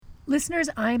Listeners,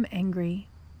 I'm angry.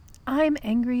 I'm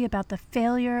angry about the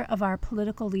failure of our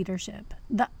political leadership,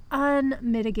 the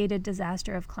unmitigated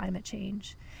disaster of climate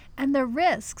change, and the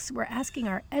risks we're asking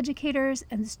our educators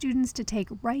and students to take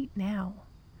right now.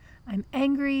 I'm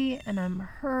angry and I'm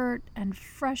hurt and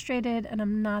frustrated, and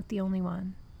I'm not the only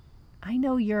one. I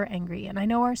know you're angry, and I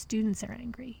know our students are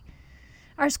angry.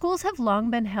 Our schools have long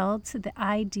been held to the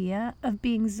idea of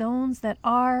being zones that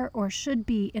are or should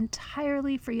be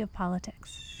entirely free of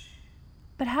politics.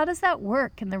 But how does that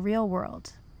work in the real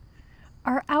world?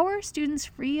 Are our students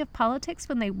free of politics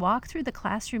when they walk through the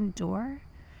classroom door?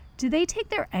 Do they take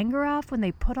their anger off when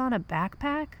they put on a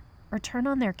backpack or turn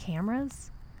on their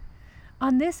cameras?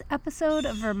 On this episode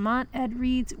of Vermont Ed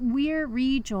Reads, we're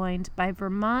rejoined by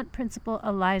Vermont Principal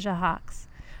Elijah Hawkes.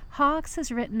 Hawkes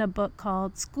has written a book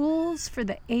called Schools for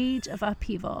the Age of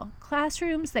Upheaval,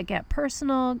 Classrooms that Get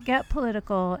Personal, Get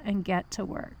Political, and Get to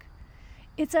Work.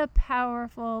 It's a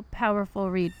powerful,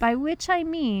 powerful read, by which I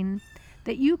mean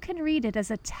that you can read it as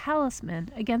a talisman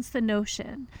against the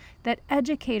notion that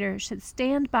educators should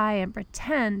stand by and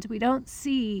pretend we don't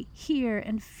see, hear,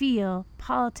 and feel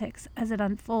politics as it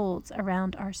unfolds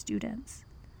around our students.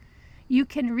 You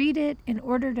can read it in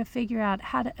order to figure out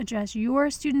how to address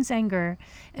your students' anger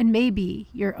and maybe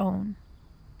your own.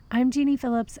 I'm Jeanie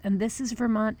Phillips, and this is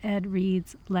Vermont Ed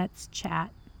Reads. Let's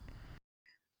chat.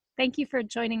 Thank you for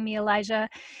joining me, Elijah.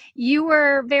 You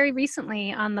were very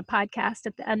recently on the podcast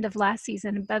at the end of last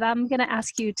season, but I'm going to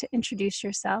ask you to introduce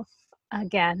yourself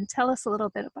again. Tell us a little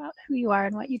bit about who you are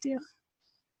and what you do.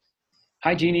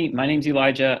 Hi, Jeanie. My name's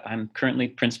Elijah. I'm currently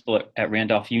principal at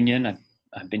Randolph Union.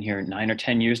 I've been here 9 or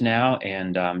 10 years now,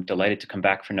 and I'm delighted to come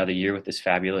back for another year with this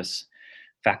fabulous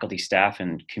faculty, staff,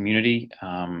 and community.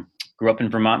 Grew up in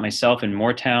Vermont myself in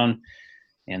Moretown,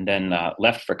 and then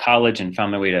left for college and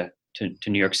found my way to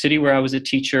New York City, where I was a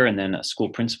teacher and then a school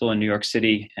principal in New York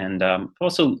City. And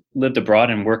also lived abroad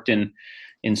and worked in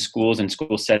schools and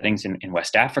school settings in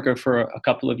West Africa for a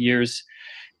couple of years.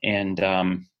 And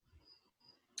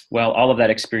all of that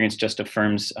experience just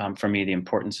affirms for me the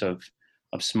importance of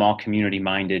small,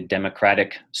 community-minded,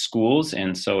 democratic schools.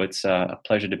 And so it's a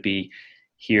pleasure to be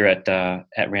here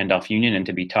at Randolph Union and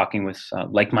to be talking with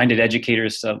like-minded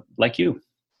educators like you.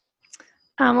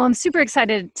 Well, I'm super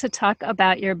excited to talk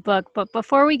about your book, but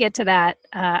before we get to that,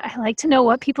 I'd like to know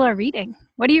what people are reading.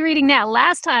 What are you reading now?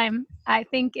 Last time, I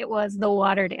think it was The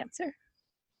Water Dancer.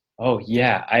 Oh,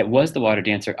 yeah, it was The Water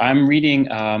Dancer. I'm reading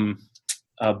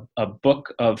a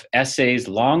book of essays,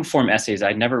 long-form essays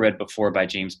I'd never read before by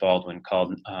James Baldwin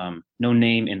called No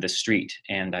Name in the Street,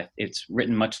 and it's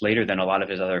written much later than a lot of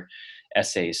his other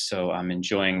essays, so I'm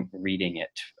enjoying reading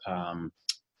it.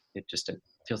 It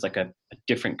feels like a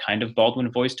different kind of Baldwin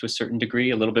voice to a certain degree,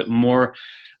 a little bit more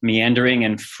meandering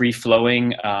and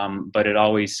free-flowing, but it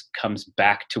always comes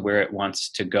back to where it wants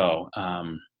to go.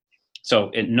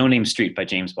 No Name Street by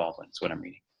James Baldwin is what I'm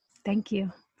reading. Thank you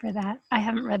for that. I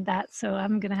haven't read that, so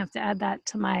I'm going to have to add that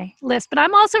to my list. But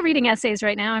I'm also reading essays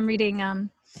right now. I'm reading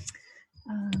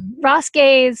Ross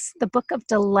Gay's The Book of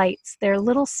Delights. They're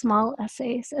little small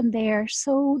essays, and they are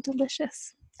so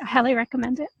delicious. I highly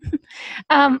recommend it.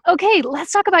 Okay,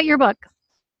 let's talk about your book.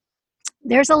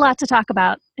 There's a lot to talk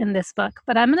about in this book,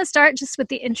 but I'm going to start just with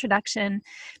the introduction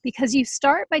because you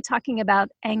start by talking about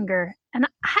anger. And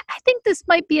I think this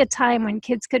might be a time when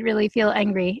kids could really feel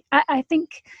angry. I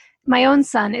think my own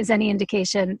son is any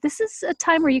indication. This is a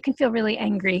time where you can feel really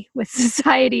angry with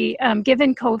society,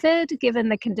 given COVID, given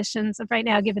the conditions of right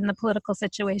now, given the political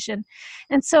situation.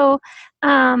 And so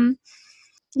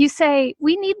you say,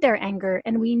 we need their anger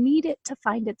and we need it to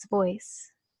find its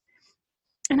voice.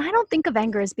 And I don't think of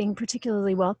anger as being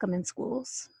particularly welcome in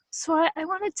schools. So I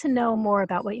wanted to know more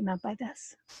about what you meant by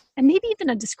this, and maybe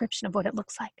even a description of what it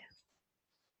looks like.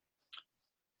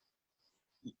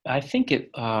 I think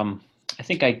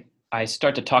I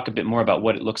start to talk a bit more about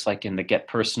what it looks like in the Get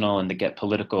Personal and the Get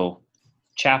Political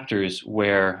chapters,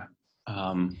 where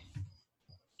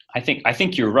I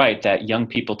think you're right that young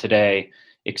people today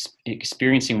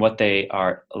experiencing what they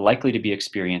are likely to be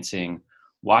experiencing,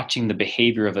 watching the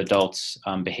behavior of adults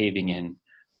behaving in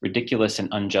ridiculous and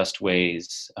unjust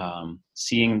ways,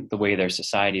 seeing the way their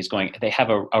society is going, they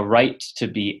have a right to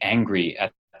be angry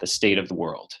at the state of the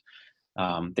world.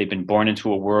 They've been born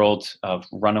into a world of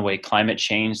runaway climate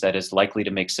change that is likely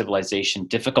to make civilization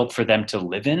difficult for them to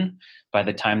live in by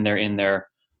the time they're in their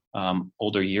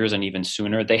older years and even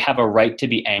sooner. They have a right to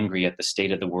be angry at the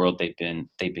state of the world they've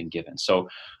been given. So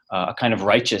a kind of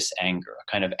righteous anger,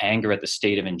 a kind of anger at the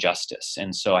state of injustice.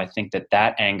 And so I think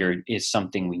that anger is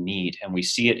something we need, and we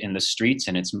see it in the streets,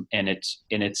 and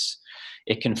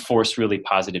it can force really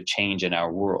positive change in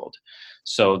our world.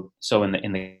 So in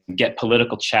the Get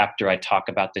Political chapter, I talk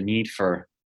about the need for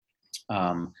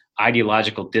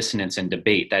ideological dissonance and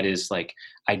debate. That is, like,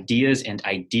 ideas and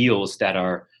ideals that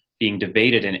are being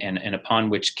debated and upon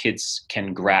which kids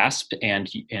can grasp and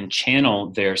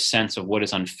channel their sense of what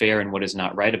is unfair and what is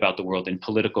not right about the world in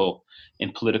political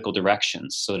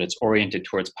directions, so that it's oriented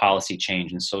towards policy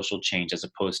change and social change, as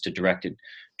opposed to directed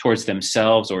towards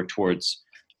themselves or towards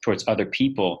other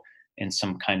people in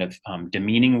some kind of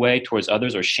demeaning way towards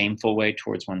others or shameful way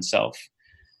towards oneself.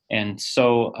 And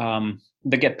so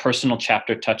the Get Personal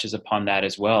chapter touches upon that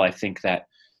as well. I think that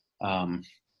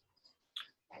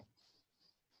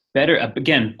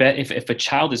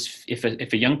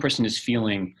if a young person is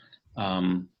feeling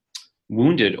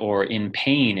wounded or in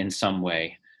pain in some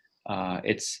way,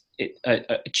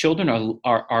 children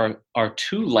are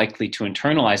too likely to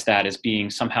internalize that as being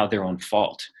somehow their own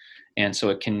fault, and so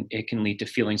it can lead to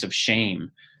feelings of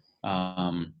shame,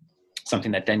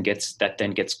 something that then gets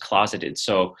closeted.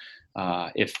 So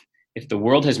if the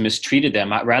world has mistreated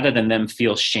them, rather than them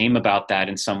feel shame about that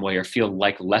in some way or feel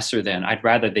like lesser than, I'd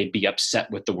rather they be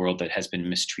upset with the world that has been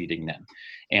mistreating them,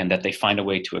 and that they find a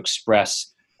way to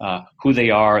express who they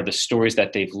are, the stories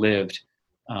that they've lived,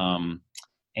 and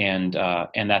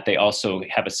that they also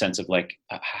have a sense of like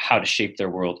how to shape their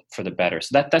world for the better.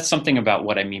 So that's something about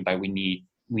what I mean by we need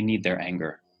their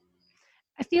anger.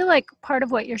 I feel like part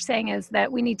of what you're saying is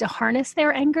that we need to harness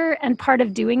their anger, and part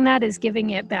of doing that is giving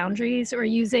it boundaries, or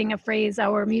using a phrase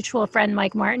our mutual friend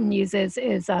Mike Martin uses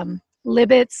is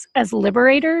libets as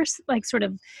liberators, like sort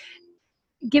of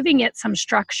giving it some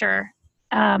structure,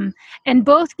 and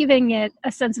both giving it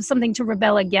a sense of something to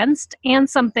rebel against and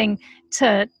something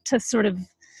to sort of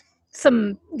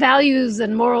some values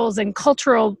and morals and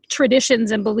cultural traditions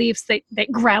and beliefs that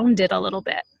ground it a little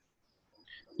bit.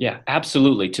 Yeah,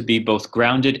 absolutely. To be both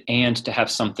grounded and to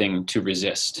have something to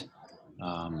resist.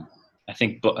 I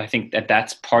think that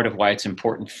that's part of why it's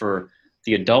important for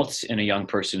the adults in a young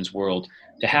person's world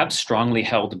to have strongly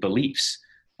held beliefs.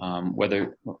 Wherever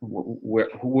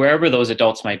those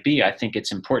adults might be, I think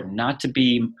it's important not to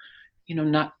be,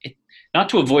 not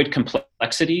to avoid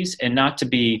complexities and not to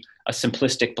be a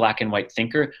simplistic black and white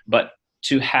thinker, but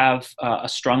to have a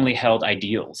strongly held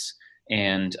ideals.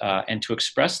 And to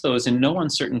express those in no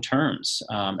uncertain terms,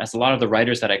 as a lot of the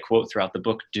writers that I quote throughout the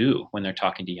book do when they're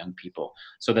talking to young people,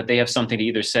 so that they have something to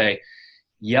either say,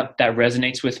 yep, that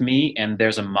resonates with me, and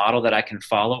there's a model that I can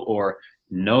follow, or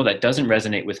no, that doesn't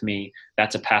resonate with me,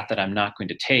 that's a path that I'm not going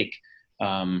to take.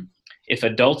 If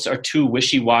adults are too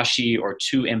wishy-washy or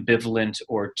too ambivalent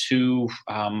or too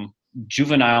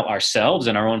juvenile ourselves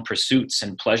in our own pursuits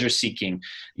and pleasure-seeking,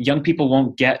 young people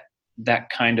won't get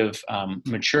that kind of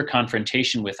mature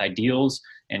confrontation with ideals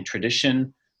and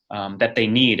tradition that they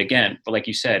need, again, like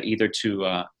you said, either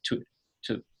to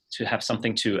have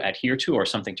something to adhere to or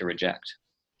something to reject.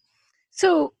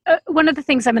 So one of the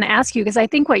things I'm going to ask you, because I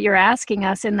think what you're asking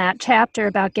us in that chapter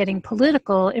about getting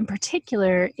political in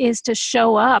particular is to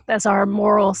show up as our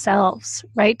moral selves,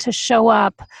 right? To show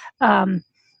up and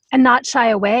not shy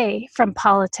away from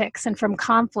politics and from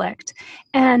conflict.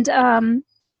 And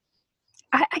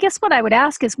I guess what I would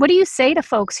ask is, what do you say to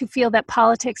folks who feel that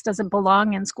politics doesn't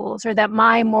belong in schools, or that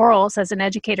my morals as an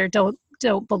educator don't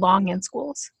belong in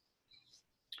schools?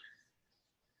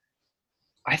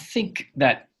 I think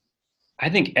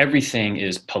everything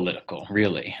is political,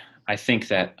 really. I think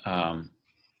that our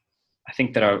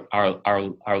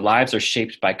lives are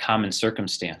shaped by common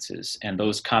circumstances, and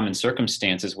those common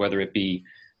circumstances, whether it be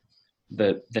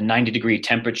the 90-degree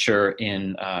temperature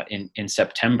in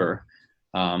September,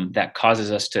 that causes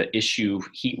us to issue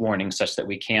heat warnings such that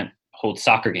we can't hold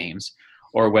soccer games,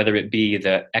 or whether it be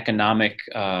the economic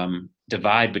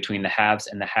divide between the haves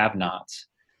and the have-nots,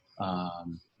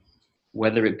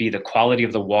 whether it be the quality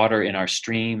of the water in our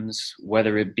streams,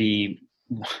 whether it be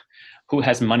who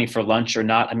has money for lunch or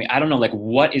not. I mean, I don't know, like,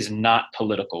 what is not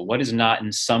political? What is not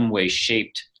in some way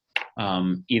shaped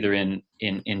either in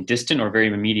distant or very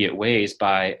immediate ways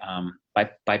by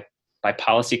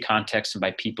policy context and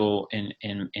by people in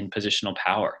positional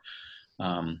power.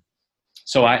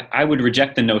 So I would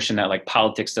reject the notion that like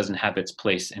politics doesn't have its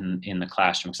place in the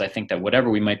classroom, because I think that whatever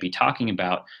we might be talking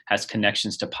about has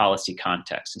connections to policy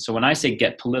context. And so when I say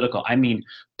get political, I mean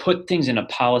put things in a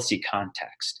policy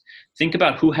context. Think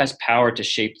about who has power to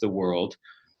shape the world,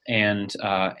 and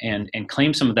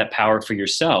claim some of that power for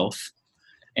yourself,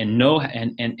 and know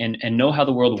how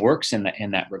the world works in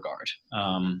that regard.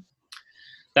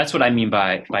 That's what I mean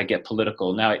by get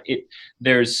political. Now,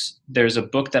 there's a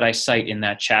book that I cite in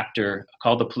that chapter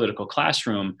called The Political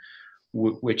Classroom,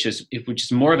 which is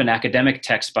more of an academic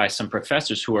text by some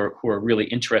professors who are really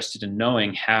interested in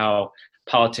knowing how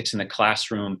politics in the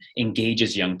classroom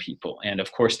engages young people. And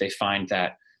of course, they find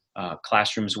that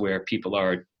classrooms where people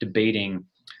are debating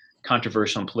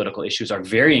controversial and political issues are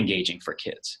very engaging for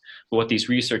kids. But what these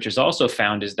researchers also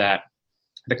found is that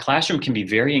the classroom can be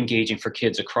very engaging for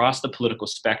kids across the political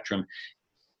spectrum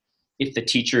if the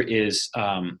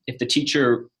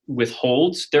teacher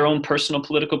withholds their own personal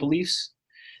political beliefs.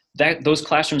 That those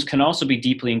classrooms can also be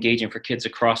deeply engaging for kids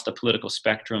across the political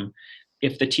spectrum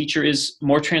if the teacher is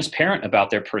more transparent about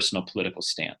their personal political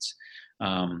stance.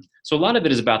 So a lot of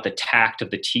it is about the tact of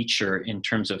the teacher in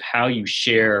terms of how you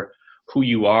share who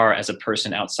you are as a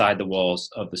person outside the walls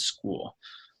of the school.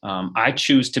 I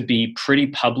choose to be pretty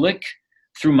public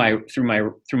through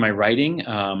my writing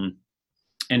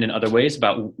and in other ways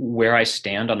about where I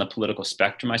stand on the political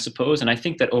spectrum, I suppose. And I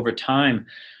think that over time,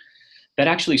 that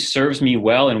actually serves me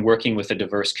well in working with a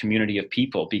diverse community of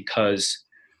people, because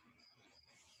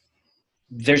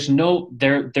there's no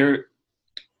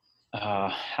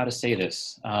how to say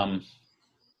this.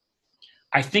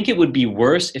 I think it would be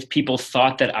worse if people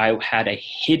thought that I had a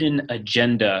hidden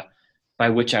agenda by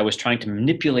which I was trying to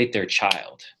manipulate their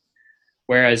child.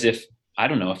 Whereas if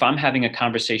I'm having a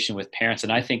conversation with parents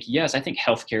and I think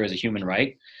healthcare is a human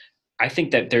right, I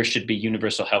think that there should be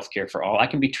universal healthcare for all. I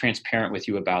can be transparent with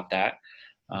you about that.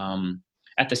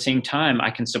 At the same time,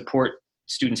 I can support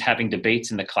students having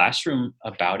debates in the classroom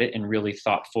about it in really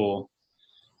thoughtful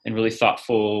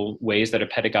ways that are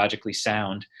pedagogically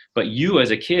sound. But you as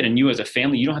a kid and you as a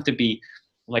family, you don't have to be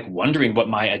like wondering what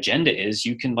my agenda is.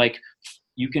 You can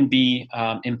be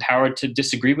empowered to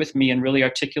disagree with me in really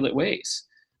articulate ways.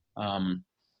 I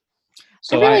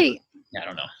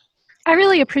don't know. I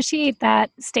really appreciate that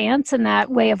stance and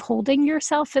that way of holding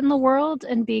yourself in the world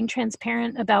and being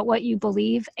transparent about what you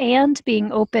believe and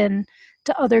being open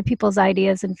to other people's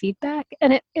ideas and feedback.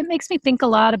 And it makes me think a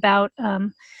lot about,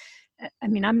 I'm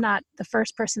not the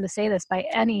first person to say this by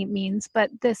any means,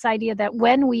 but this idea that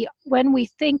when we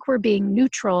think we're being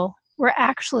neutral, we're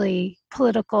actually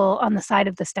political on the side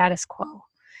of the status quo.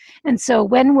 And so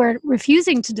when we're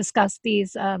refusing to discuss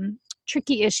these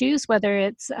tricky issues, whether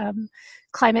it's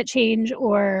climate change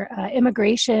or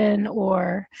immigration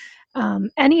or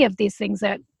any of these things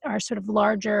that are sort of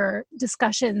larger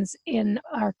discussions in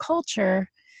our culture,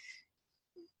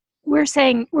 we're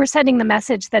sending the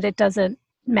message that it doesn't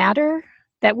matter,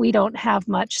 that we don't have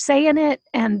much say in it,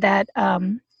 and that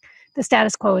the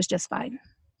status quo is just fine.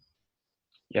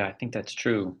 Yeah, I think that's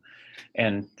true.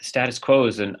 And the status quo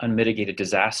is an unmitigated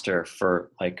disaster for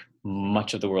like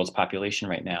much of the world's population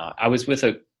right now. I was with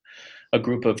a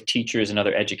group of teachers and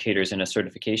other educators in a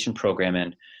certification program,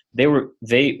 and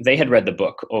they had read the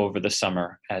book over the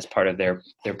summer as part of their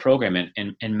program,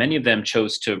 and many of them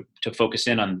chose to focus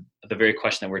in on the very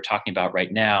question that we're talking about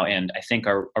right now. And I think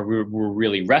we're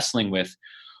really wrestling with,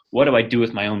 what do I do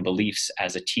with my own beliefs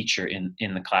as a teacher in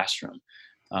the classroom?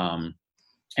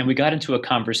 And we got into a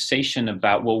conversation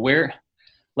about,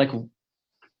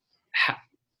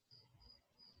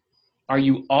 are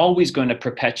you always going to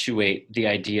perpetuate the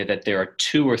idea that there are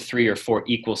 2 or 3 or 4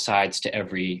 equal sides to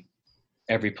every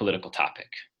political topic?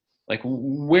 Like,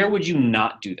 where would you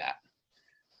not do that?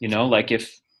 Like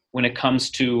when it comes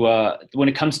to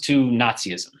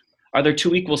Nazism, are there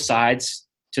 2 equal sides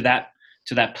to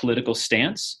that political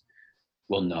stance?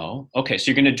 Well, no. Okay, so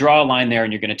you're going to draw a line there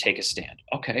and you're going to take a stand.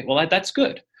 Okay, well, that's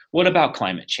good. What about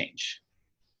climate change?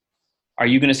 Are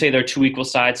you going to say there are 2 equal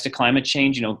sides to climate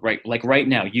change? Right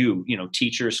now,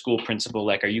 teacher, school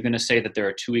principal, are you going to say that there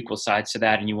are 2 equal sides to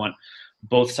that and you want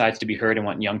both sides to be heard and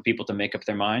want young people to make up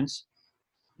their minds?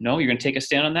 No, you're going to take a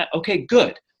stand on that? Okay,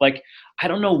 good. I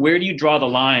don't know, where do you draw the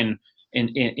line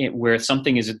in where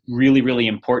something is really, really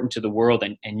important to the world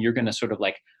and you're going to sort of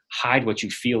hide what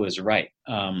you feel is right?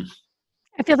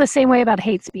 I feel the same way about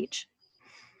hate speech,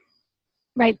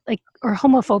 right? Or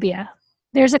homophobia.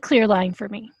 There's a clear line for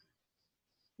me.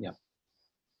 Yeah.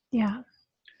 Yeah.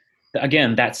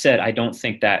 Again, that said, I don't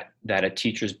think that a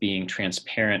teacher's being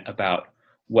transparent about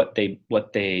what they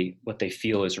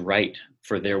feel is right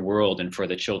for their world and for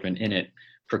the children in it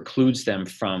precludes them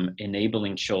from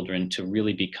enabling children to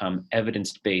really become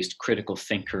evidence-based critical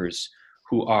thinkers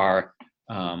who are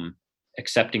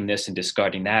accepting this and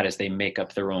discarding that as they make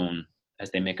up their own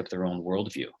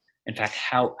worldview. In fact,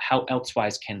 how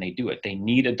elsewise can they do it? They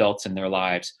need adults in their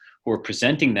lives who are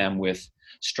presenting them with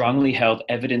strongly held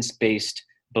evidence-based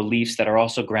beliefs that are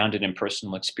also grounded in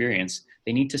personal experience.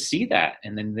 They need to see that,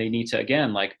 and then they need to,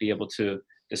 again, be able to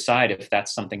decide if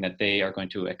that's something that they are going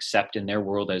to accept in their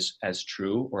world as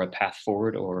true or a path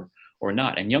forward or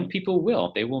not. And young people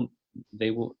will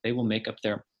make up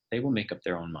their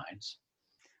own minds.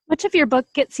 Much of your book,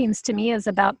 it seems to me, is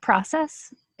about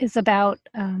process. is about,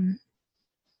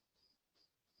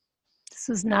 this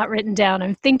was not written down,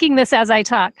 I'm thinking this as I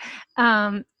talk,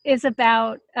 is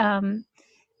about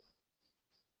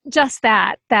just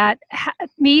that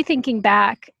me thinking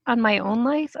back on my own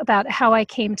life about how I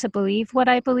came to believe what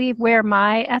I believe, where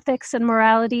my ethics and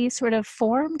morality sort of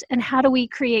formed, and how do we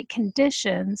create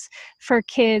conditions for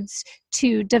kids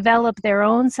to develop their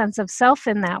own sense of self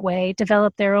in that way,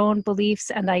 develop their own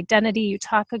beliefs and identity. You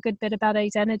talk a good bit about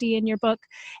identity in your book,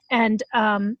 and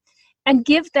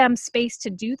give them space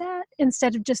to do that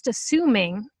instead of just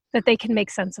assuming that they can make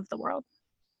sense of the world.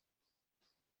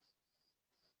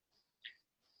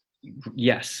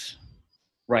 Yes,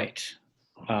 right.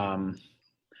 I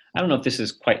don't know if this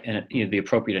is quite the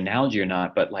appropriate analogy or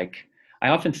not, but like I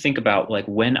often think about like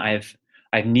when I've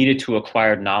needed to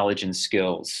acquire knowledge and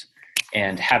skills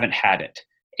and haven't had it,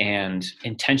 and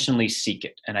intentionally seek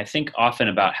it. And I think often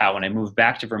about how when I moved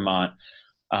back to Vermont,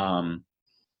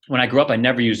 when I grew up, I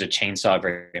never used a chainsaw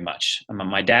very much.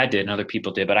 My dad did and other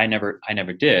people did, but I never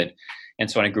did. And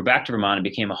so when I grew back to Vermont and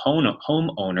became a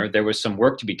homeowner, there was some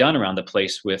work to be done around the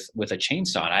place with a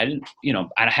chainsaw. And I didn't,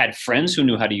 I had friends who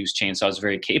knew how to use chainsaws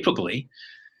very capably.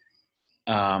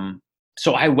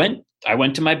 So I went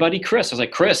to my buddy Chris. I was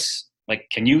like, Chris, like,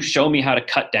 can you show me how to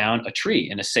cut down a tree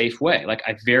in a safe way? Like,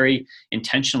 I very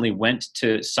intentionally went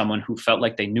to someone who felt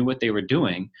like they knew what they were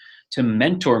doing to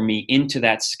mentor me into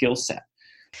that skill set.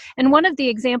 And one of the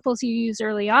examples you use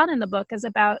early on in the book is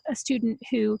about a student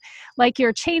who, like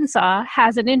your chainsaw,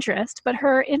 has an interest, but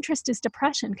her interest is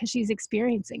depression because she's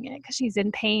experiencing it, because she's in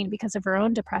pain because of her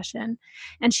own depression.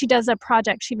 And she does a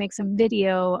project, she makes a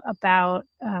video about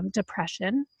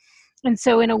depression. And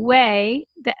so in a way,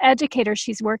 the educator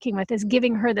she's working with is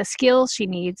giving her the skills she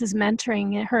needs, is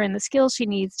mentoring her in the skills she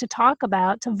needs to talk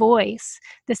about, to voice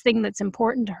this thing that's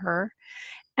important to her.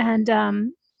 And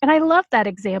I love that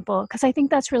example because I think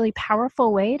that's a really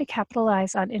powerful way to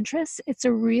capitalize on interests. It's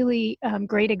a really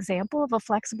great example of a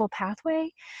flexible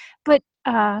pathway. But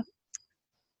I'm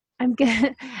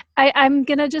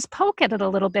gonna just poke at it a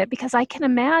little bit because I can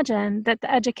imagine that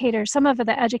some of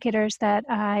the educators that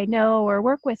I know or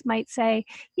work with might say,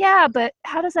 yeah, but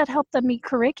how does that help them meet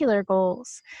curricular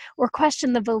goals, or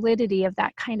question the validity of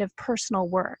that kind of personal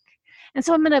work? And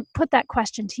so I'm going to put that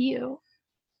question to you.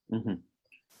 Mm-hmm.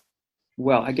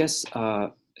 Well, I guess,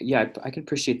 yeah, I can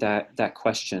appreciate that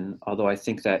question. Although I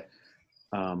think that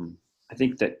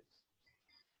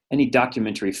any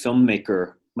documentary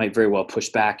filmmaker might very well push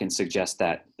back and suggest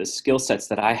that the skill sets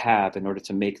that I have in order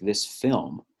to make this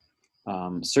film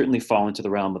certainly fall into the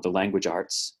realm of the language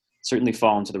arts, certainly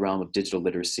fall into the realm of digital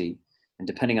literacy, and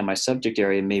depending on my subject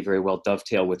area, may very well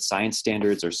dovetail with science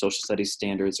standards or social studies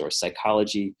standards or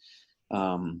psychology.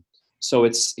 So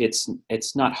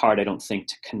it's not hard, I don't think,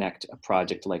 to connect a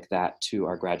project like that to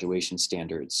our graduation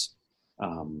standards.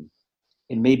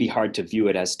 It may be hard to view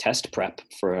it as test prep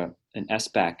for an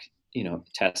SBAC,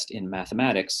 test in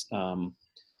mathematics.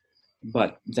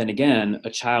 But then again, a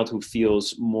child who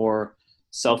feels more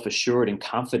self-assured and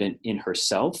confident in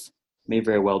herself may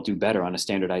very well do better on a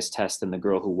standardized test than the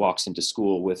girl who walks into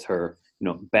school with her,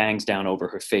 bangs down over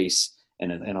her face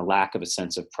and a lack of a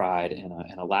sense of pride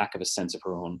and a lack of a sense of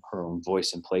her own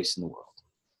voice and place in the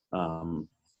world.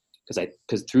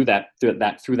 Because through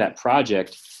that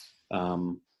project,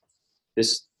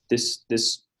 this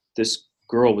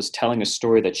girl was telling a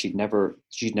story that she'd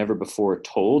never before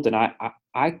told, and I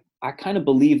kind of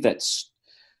believe that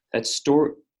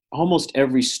story. Almost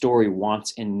every story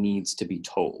wants and needs to be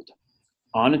told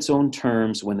on its own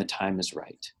terms when the time is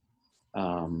right.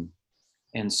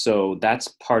 And so that's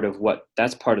part of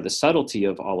the subtlety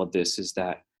of all of this, is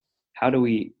that how do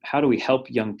we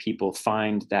help young people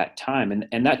find that time,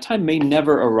 and that time may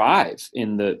never arrive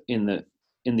in the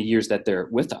years that they're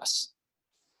with us.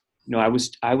 I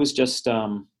was just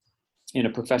in a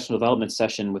professional development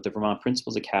session with the Vermont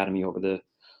Principals Academy over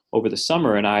the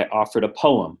summer, and I offered a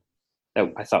poem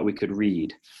that I thought we could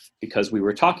read, because we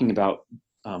were talking about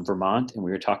Vermont, and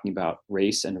we were talking about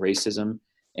race and racism,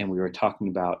 and we were talking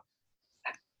about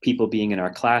people being in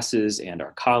our classes and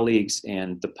our colleagues.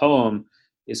 And the poem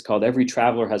is called "Every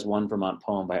Traveler Has One Vermont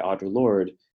Poem" by Audrey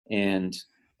Lorde. And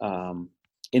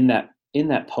in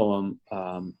that poem,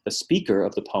 the speaker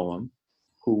of the poem,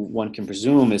 who one can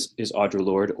presume is Audrey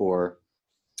Lorde or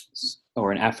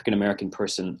an African-American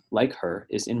person like her,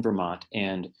 is in Vermont,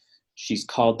 and she's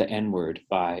called the N-word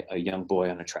by a young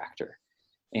boy on a tractor.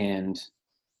 And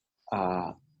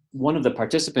one of the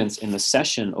participants in the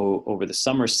session over the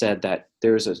summer said that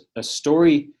there's a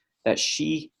story that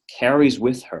she carries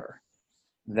with her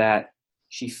that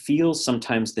she feels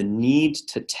sometimes the need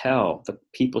to tell the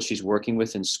people she's working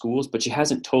with in schools, but she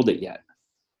hasn't told it yet.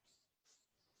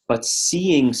 but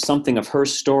seeing something of her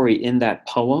story in that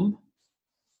poem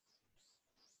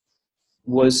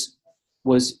was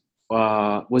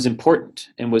important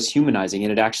and was humanizing,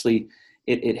 and it actually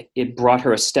it brought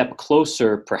her a step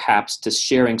closer, perhaps, to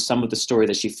sharing some of the story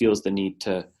that she feels the need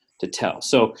to tell.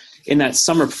 So in that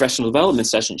summer professional development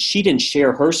session, she didn't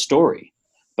share her story,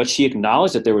 but she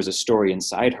acknowledged that there was a story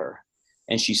inside her,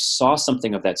 and she saw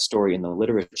something of that story in the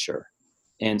literature.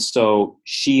 And so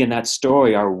she and that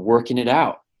story are working it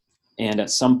out. And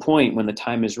at some point, when the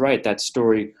time is right, that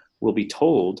story will be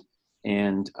told,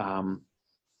 and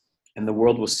the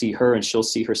world will see her, and she'll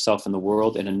see herself in the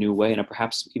world in a new way, in a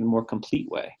perhaps even more complete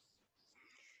way.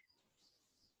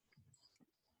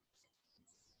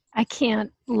 I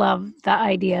can't love the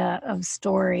idea of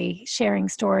story, sharing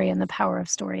story, and the power of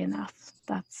story enough.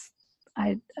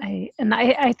 I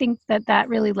think that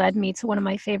really led me to one of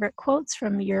my favorite quotes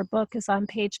from your book is on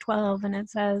page 12, and it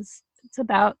says, it's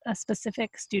about a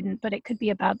specific student, but it could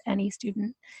be about any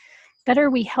student.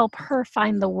 Better we help her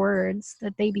find the words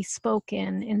that they be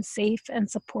spoken in safe and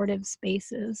supportive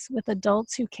spaces with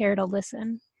adults who care to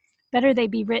listen. Better they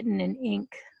be written in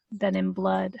ink than in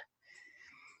blood.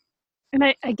 And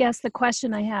I guess the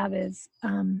question I have is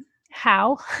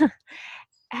how?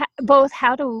 Both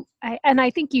how do I, and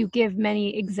I think you give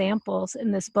many examples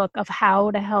in this book of how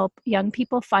to help young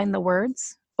people find the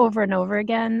words over and over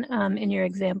again in your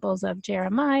examples of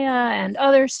Jeremiah and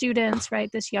other students,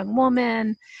 right? This young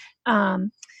woman.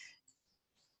 But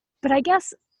I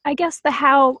guess the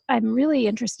how I'm really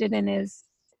interested in is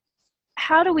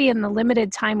how do we, in the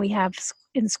limited time we have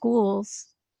in schools,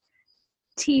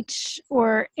 teach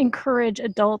or encourage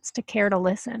adults to care to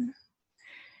listen?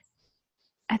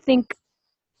 I think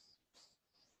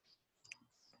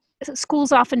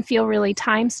schools often feel really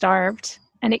time-starved,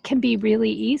 and it can be really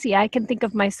easy. I can think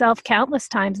of myself countless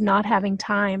times not having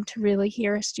time to really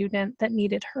hear a student that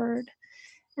needed heard,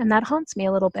 and that haunts me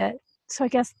a little bit. So I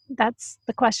guess that's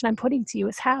the question I'm putting to you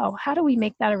is how? How do we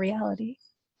make that a reality?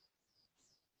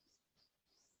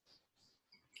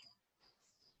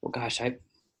 Well, gosh,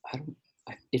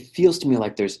 it feels to me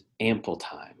like there's ample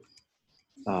time.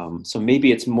 So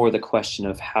maybe it's more the question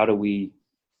of how do we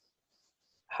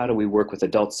work with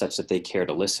adults such that they care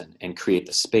to listen and create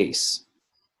the space.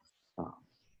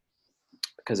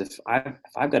 Because if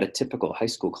I've got a typical high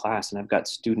school class and I've got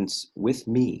students with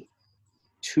me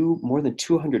more than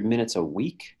 200 minutes a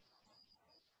week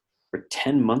for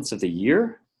 10 months of the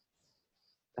year,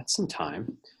 that's some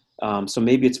time. So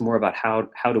maybe it's more about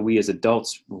how do we as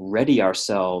adults ready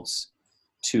ourselves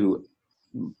to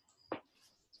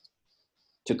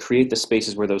create the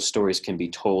spaces where those stories can be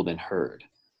told and heard.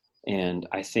 And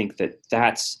I think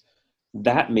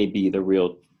that may be the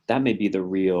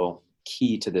real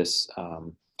key to this,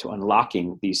 to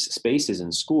unlocking these spaces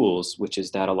in schools, which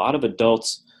is that a lot of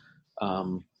adults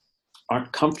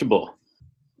aren't comfortable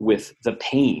with the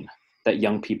pain that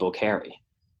young people carry,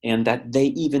 and that they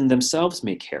even themselves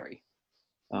may carry.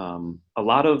 A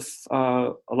lot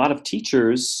of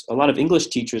teachers, a lot of English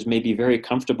teachers may be very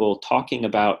comfortable talking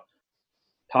about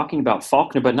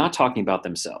Faulkner, but not talking about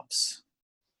themselves.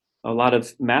 A lot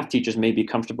of math teachers may be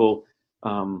comfortable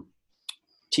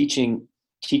teaching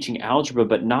algebra,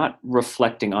 but not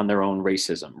reflecting on their own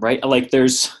racism, right? Like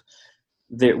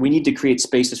we need to create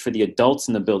spaces for the adults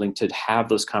in the building to have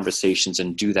those conversations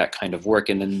and do that kind of work.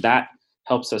 And then that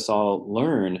helps us all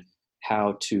learn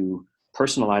how to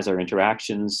personalize our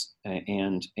interactions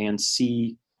and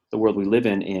see the world we live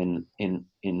in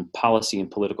policy and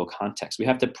political context. We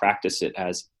have to practice it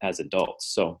as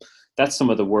adults. So that's some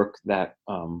of the work that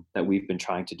we've been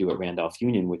trying to do at Randolph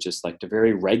Union, which is like to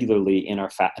very regularly in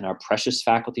our precious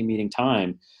faculty meeting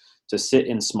time to sit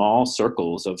in small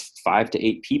circles of 5 to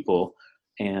 8 people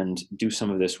and do some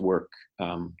of this work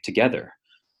together,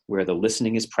 where the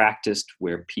listening is practiced,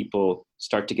 where people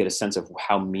start to get a sense of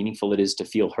how meaningful it is to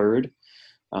feel heard,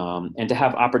 and to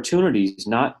have opportunities,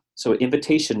 so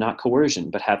invitation, not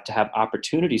coercion, but to have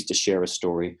opportunities to share a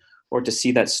story or to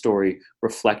see that story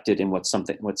reflected in what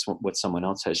someone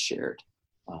else has shared.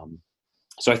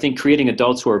 So I think creating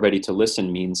adults who are ready to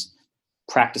listen means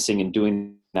practicing and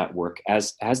doing that work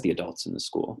as the adults in the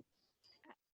school.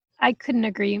 I couldn't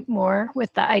agree more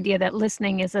with the idea that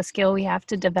listening is a skill we have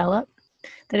to develop,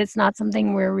 that it's not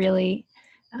something we're really,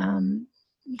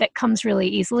 that comes really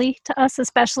easily to us,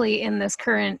 especially in this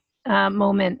current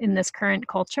moment, in this current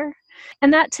culture.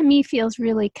 And that to me feels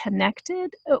really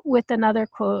connected with another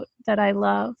quote that I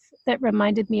love that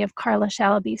reminded me of Carla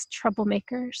Shalaby's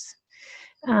Troublemakers.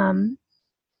 And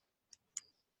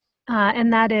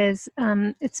that is,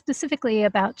 it's specifically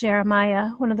about Jeremiah,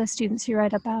 one of the students you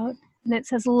write about. And it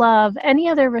says, love, any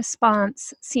other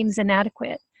response seems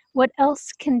inadequate. What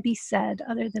else can be said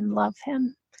other than love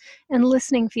him? And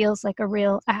listening feels like a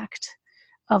real act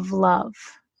of love.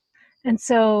 And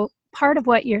so part of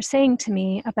what you're saying to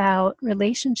me about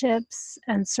relationships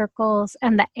and circles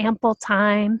and the ample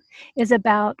time is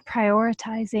about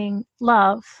prioritizing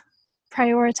love,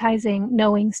 prioritizing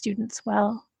knowing students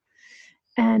well.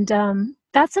 And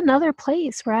that's another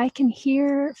place where I can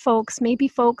hear folks, maybe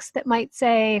folks that might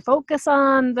say, focus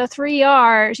on the 3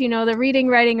 R's, the reading,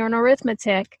 writing, and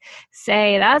arithmetic,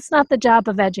 say that's not the job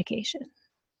of education.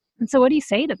 And so what do you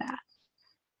say to that?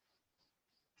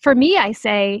 For me, I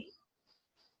say,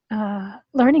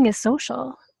 learning is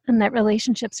social and that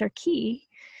relationships are key.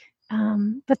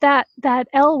 But that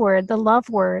L word, the love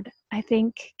word, I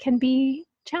think can be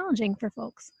challenging for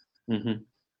folks. Mm-hmm.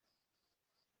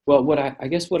 Well, I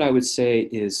guess what I would say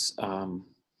is, I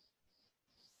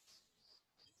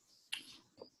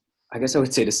guess I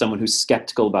would say to someone who's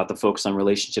skeptical about the focus on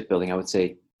relationship building, I would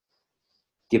say,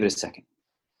 give it a second.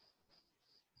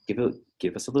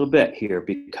 Give us a little bit here,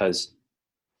 because,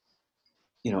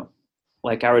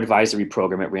 like our advisory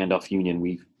program at Randolph Union,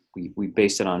 we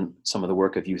based it on some of the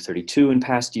work of U32 in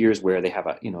past years, where they have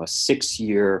a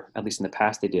 6-year, at least in the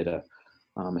past, they did a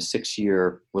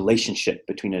 6-year relationship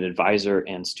between an advisor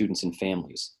and students and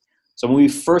families. So when we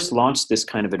first launched this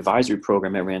kind of advisory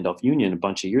program at Randolph Union a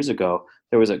bunch of years ago,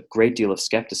 there was a great deal of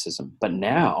skepticism. But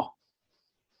now,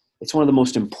 it's one of the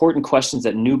most important questions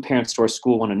that new parents to our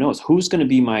school want to know is, who's going to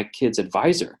be my kid's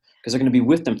advisor? Because they're going to be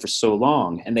with them for so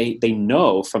long. And they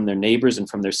know from their neighbors and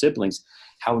from their siblings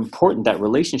how important that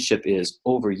relationship is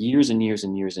over years and years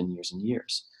and years and years and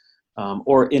years.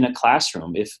 Or in a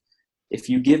classroom, if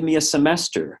you give me a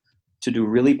semester to do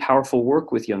really powerful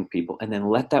work with young people and then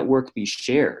let that work be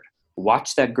shared,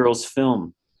 watch that girl's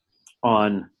film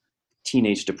on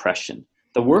teenage depression,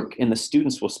 the work and the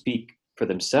students will speak for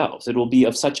themselves. It will be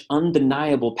of such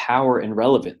undeniable power and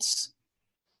relevance,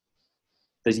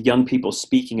 the young people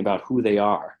speaking about who they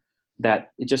are,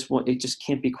 that it just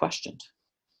can't be questioned.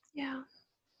 Yeah.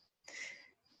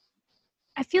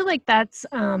 I feel like that's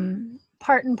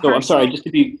part and parcel. So I'm sorry, just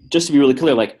to be really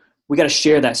clear, like, we got to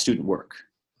share that student work.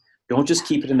 Don't just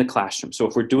keep it in the classroom. So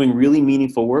if we're doing really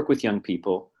meaningful work with young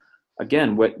people,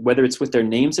 again, whether it's with their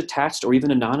names attached or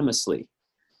even anonymously,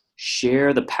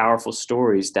 share the powerful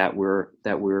stories that we're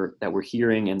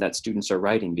hearing and that students are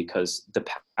writing, because the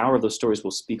power of those stories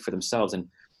will speak for themselves. And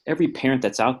every parent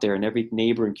that's out there and every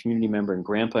neighbor and community member and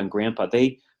grandpa,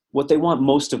 what they want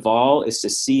most of all is to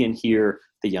see and hear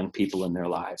the young people in their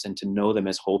lives and to know them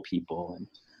as whole people.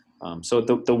 And so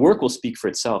the work will speak for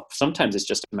itself. Sometimes it's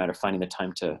just a matter of finding the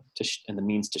time and the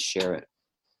means to share it.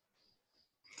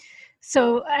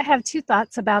 So I have 2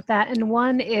 thoughts about that. And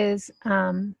one is,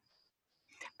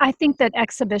 I think that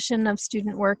exhibition of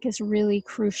student work is really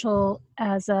crucial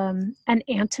as an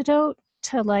antidote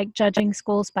to like judging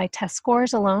schools by test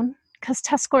scores alone, because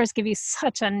test scores give you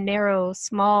such a narrow,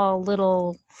 small,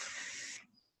 little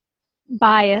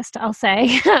biased, I'll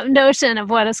say, notion of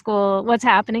what's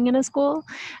happening in a school.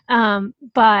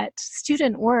 But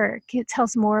student work, it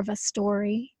tells more of a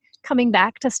story, coming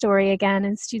back to story again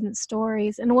and student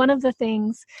stories. And one of the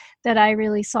things that I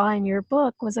really saw in your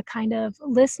book was a kind of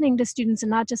listening to students, and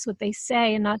not just what they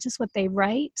say and not just what they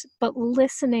write, but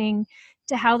listening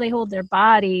to how they hold their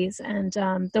bodies and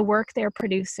the work they're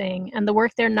producing and the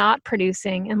work they're not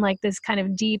producing, and like this kind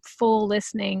of deep, full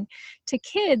listening to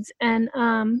kids.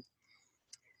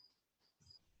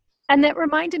 And that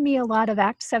reminded me a lot of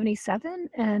Act 77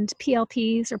 and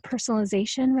PLPs, or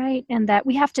personalization, right? And that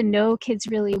we have to know kids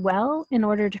really well in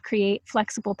order to create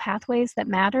flexible pathways that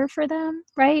matter for them,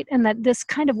 right? And that this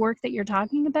kind of work that you're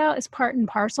talking about is part and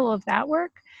parcel of that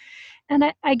work. And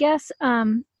I guess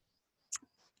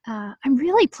I'm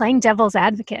really playing devil's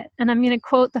advocate, and I'm going to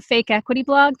quote the fake equity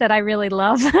blog that I really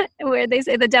love, where they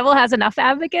say the devil has enough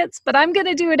advocates, but I'm going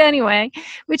to do it anyway,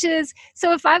 which is,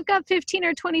 so if I've got 15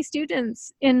 or 20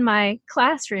 students in my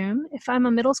classroom, if I'm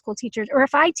a middle school teacher, or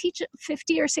if I teach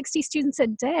 50 or 60 students a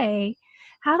day,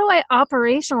 how do I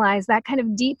operationalize that kind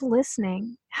of deep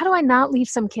listening? How do I not leave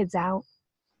some kids out?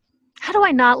 How do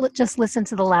I not just listen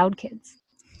to the loud kids?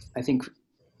 I think,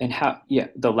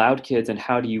 the loud kids, and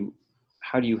how do you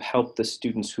help the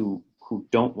students who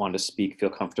don't want to speak feel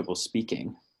comfortable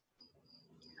speaking?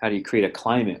 How do you create a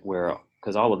climate where,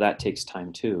 because all of that takes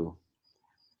time too.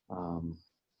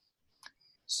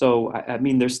 So I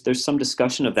mean, there's some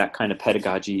discussion of that kind of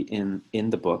pedagogy in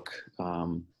the book.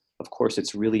 Of course,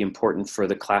 it's really important for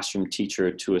the classroom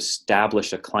teacher to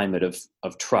establish a climate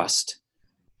of trust,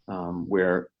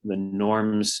 where the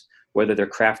norms, whether they're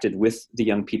crafted with the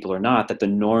young people or not, that the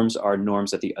norms are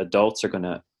norms that the adults are going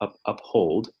to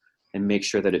uphold, and make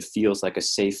sure that it feels like a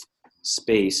safe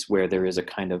space where there is a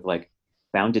kind of like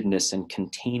boundedness and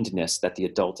containedness that the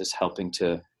adult is helping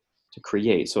to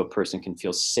create, so a person can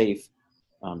feel safe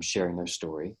sharing their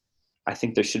story. I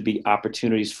think there should be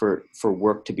opportunities for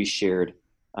work to be shared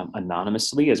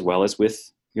anonymously as well as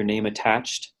with your name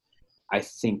attached. I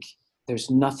think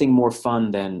there's nothing more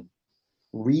fun than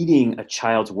reading a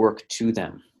child's work to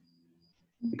them,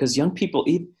 because young people,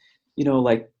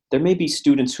 like there may be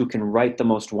students who can write the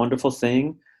most wonderful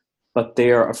thing, but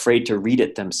they are afraid to read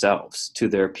it themselves to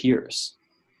their peers.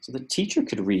 So the teacher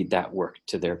could read that work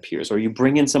to their peers, or you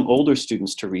bring in some older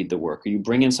students to read the work, or you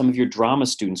bring in some of your drama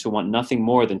students who want nothing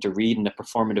more than to read in a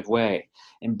performative way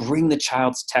and bring the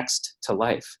child's text to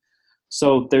life.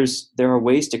 So there are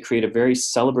ways to create a very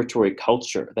celebratory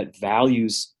culture that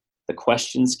values the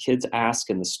questions kids ask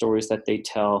and the stories that they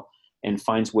tell, and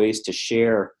finds ways to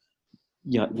share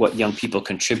what young people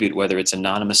contribute, whether it's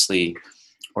anonymously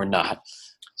or not.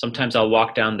 Sometimes I'll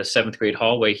walk down the 7th grade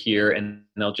hallway here and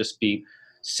there'll just be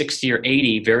 60 or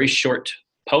 80 very short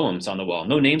poems on the wall,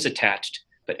 no names attached,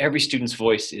 but every student's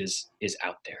voice is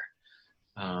out there.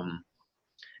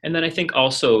 And then I think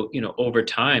also, over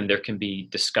time, there can be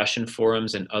discussion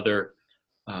forums and other,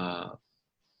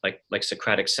 like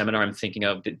Socratic Seminar I'm thinking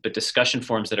of, but discussion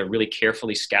forums that are really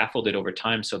carefully scaffolded over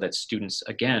time so that students,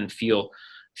 again, feel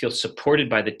supported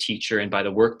by the teacher and by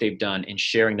the work they've done in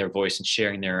sharing their voice and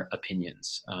sharing their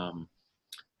opinions.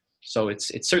 So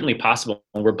it's certainly possible.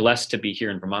 And we're blessed to be here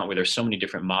in Vermont where there's so many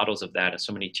different models of that and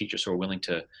so many teachers who are willing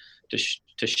to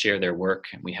share their work.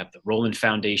 And we have the Rowland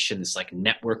Foundation, this like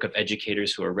network of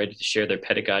educators who are ready to share their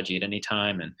pedagogy at any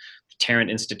time, and the Tarrant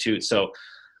Institute. So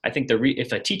I think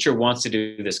if a teacher wants to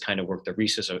do this kind of work, the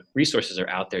resources are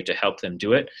out there to help them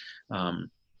do it.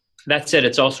 That said,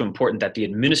 it's also important that the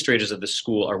administrators of the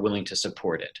school are willing to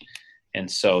support it. And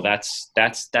so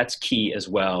that's key as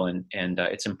well. And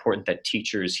it's important that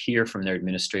teachers hear from their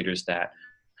administrators that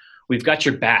we've got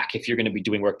your back if you're going to be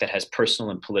doing work that has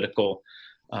personal and political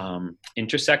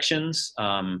intersections.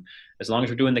 As long as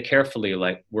we're doing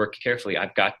the work carefully,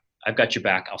 I've got your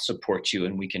back. I'll support you,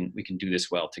 and we can do this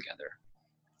well together.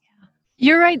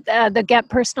 You're right. The Get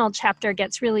Personal chapter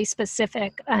gets really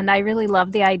specific, and I really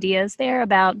love the ideas there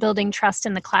about building trust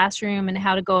in the classroom and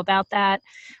how to go about that,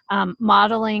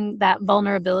 modeling that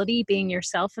vulnerability, being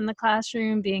yourself in the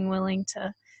classroom, being willing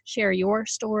to share your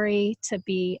story, to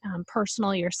be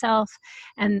personal yourself.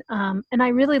 And I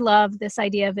really love this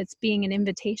idea of it's being an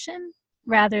invitation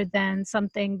rather than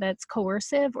something that's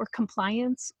coercive or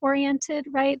compliance oriented,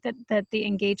 right? That the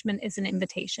engagement is an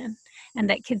invitation, and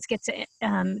that kids get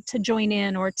to join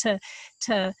in or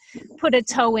to put a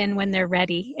toe in when they're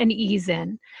ready and ease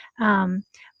in.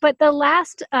 But the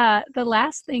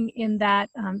last thing in that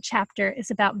chapter is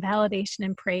about validation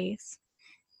and praise,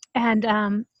 and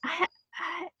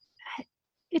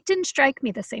it didn't strike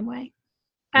me the same way.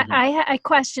 Mm-hmm. I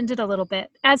questioned it a little bit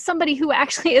as somebody who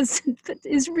actually is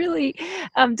really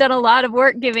done a lot of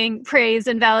work giving praise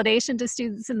and validation to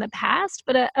students in the past.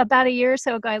 But about a year or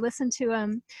so ago, I listened to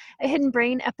a Hidden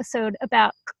Brain episode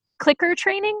about clicker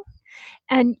training,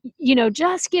 and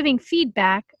just giving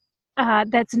feedback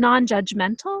that's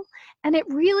non-judgmental. And it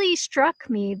really struck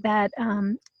me that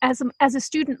as a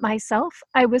student myself,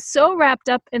 I was so wrapped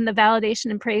up in the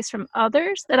validation and praise from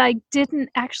others that I didn't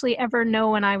actually ever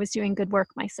know when I was doing good work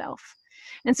myself.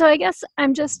 And so I guess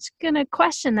I'm just going to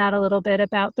question that a little bit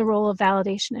about the role of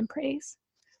validation and praise.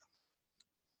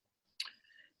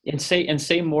 And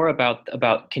say more about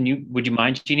would you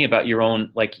mind, Jeanie, about your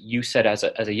own, like you said, as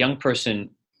a young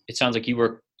person, it sounds like you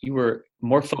were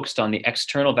more focused on the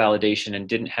external validation and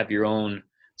didn't have your own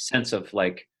sense of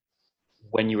like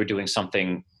when you were doing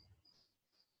something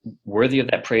worthy of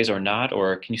that praise or not,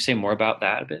 or can you say more about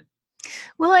that a bit?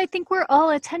 Well, I think we're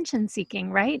all attention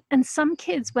seeking, right? And some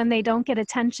kids, when they don't get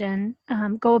attention,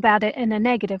 go about it in a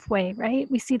negative way, right?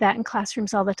 We see that in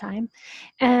classrooms all the time.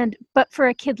 But for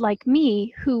a kid like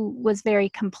me, who was very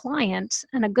compliant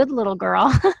and a good little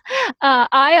girl,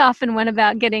 I often went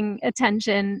about getting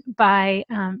attention by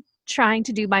trying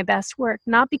to do my best work,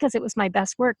 not because it was my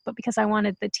best work, but because I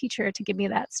wanted the teacher to give me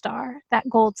that star, that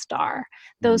gold star,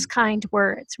 those kind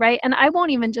words, right? And I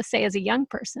won't even just say as a young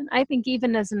person. I think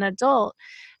even as an adult,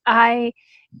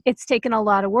 it's taken a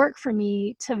lot of work for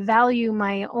me to value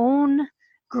my own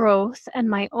growth and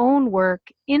my own work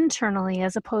internally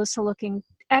as opposed to looking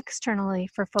externally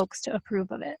for folks to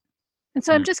approve of it. And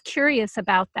so I'm just curious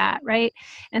about that, right?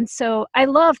 And so I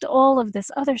loved all of this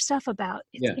other stuff about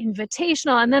it's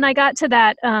invitational. And then I got to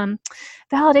that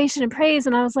validation and praise,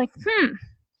 and I was like,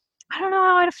 I don't know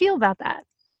how I feel about that.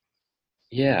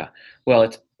 Yeah. Well,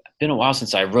 been a while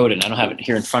since I wrote it, and I don't have it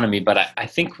here in front of me, but I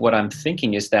think what I'm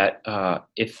thinking is that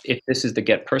if this is the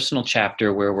Get Personal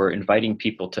chapter where we're inviting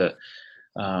people to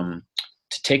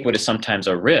take what is sometimes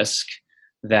a risk,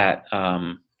 that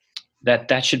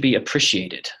that should be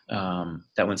appreciated.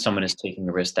 That when someone is taking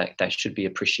a risk, that should be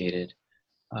appreciated.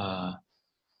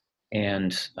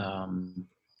 And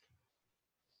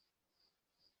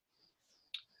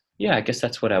yeah, I guess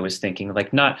that's what I was thinking.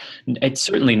 Like, it's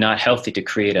certainly not healthy to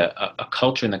create a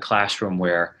culture in the classroom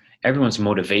where everyone's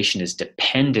motivation is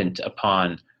dependent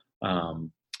upon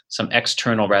some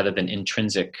external rather than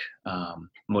intrinsic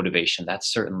motivation.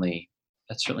 That's certainly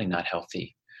not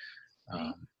healthy.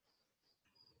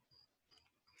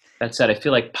 That said, I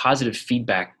feel like positive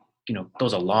feedback,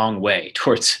 goes a long way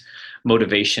towards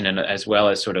motivation, and as well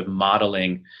as sort of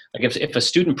modeling. Like if a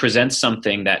student presents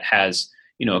something that has,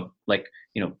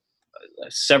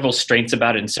 several strengths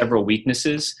about it and several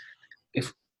weaknesses,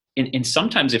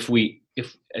 sometimes if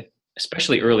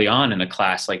especially early on in a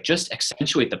class, like just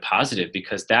accentuate the positive,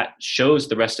 because that shows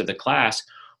the rest of the class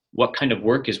what kind of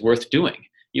work is worth doing.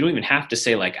 You don't even have to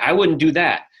say like, I wouldn't do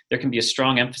that. There can be a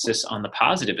strong emphasis on the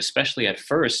positive, especially at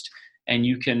first, and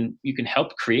you can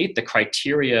help create the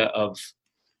criteria of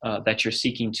that you're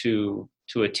seeking to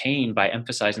attain by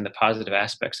emphasizing the positive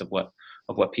aspects of what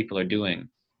people are doing.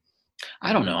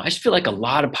 I don't know. I just feel like a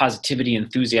lot of positivity,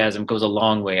 enthusiasm goes a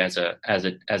long way as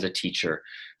a teacher,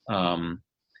 and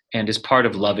is part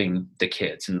of loving the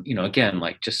kids. And again,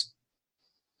 like just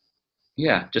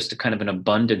a kind of an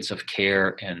abundance of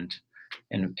care and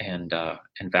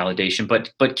validation.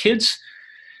 But kids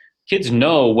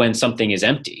know when something is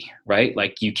empty, right?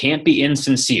 Like you can't be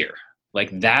insincere.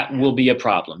 Like that will be a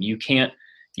problem. You can't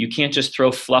just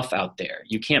throw fluff out there.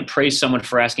 You can't praise someone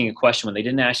for asking a question when they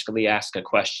didn't actually ask a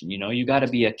question. You got to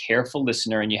be a careful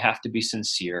listener, and you have to be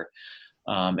sincere,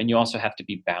 and you also have to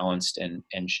be balanced and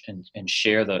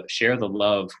share the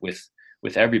love with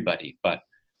everybody. But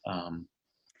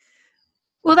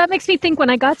well, that makes me think when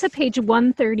I got to page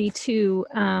 132,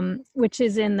 which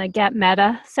is in the Get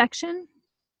Meta section,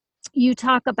 you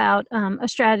talk about a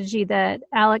strategy that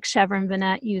Alex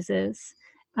Chevron-Vanette uses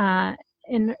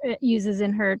in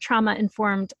her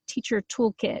trauma-informed teacher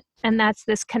toolkit, and that's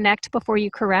this connect before you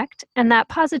correct. And that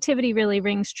positivity really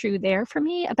rings true there for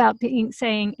me about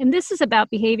saying, and this is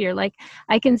about behavior. Like,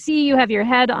 I can see you have your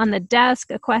head on the desk.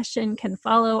 A question can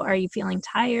follow. Are you feeling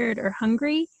tired or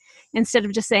hungry? Instead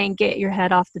of just saying, get your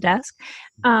head off the desk.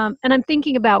 And I'm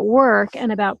thinking about work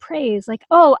and about praise, like,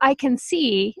 oh, I can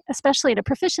see, especially at a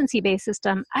proficiency-based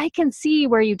system, I can see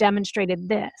where you demonstrated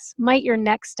this. Might your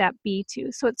next step be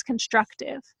to? So it's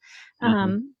constructive.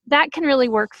 That can really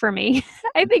work for me.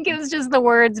 I think it was just the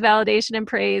words validation and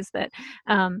praise that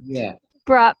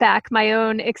brought back my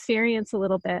own experience a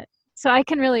little bit. So I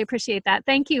can really appreciate that.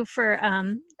 Thank you for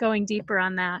going deeper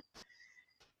on that.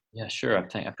 Yeah, sure.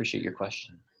 I appreciate your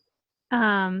question.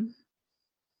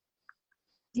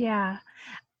 Yeah.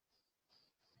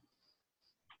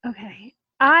 Okay.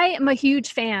 I am a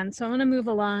huge fan, so I'm going to move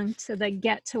along to the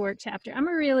Get to Work chapter. I'm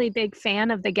a really big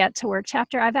fan of the Get to Work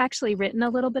chapter. I've actually written a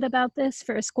little bit about this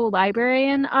for a school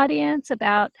librarian audience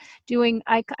about doing,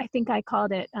 I think I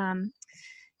called it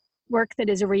work that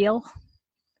is real.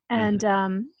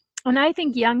 And I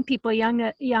think young people,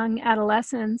 young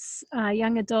adolescents,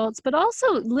 young adults, but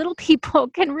also little people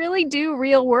can really do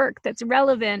real work that's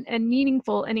relevant and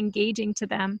meaningful and engaging to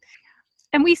them.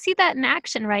 And we see that in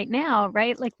action right now,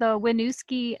 right? Like the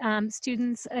Winooski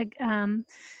students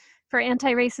for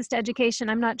anti-racist education.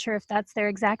 I'm not sure if that's their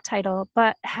exact title,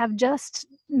 but have just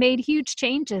made huge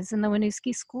changes in the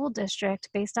Winooski school district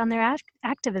based on their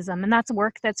activism. And that's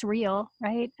work that's real,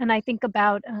 right? And I think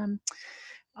about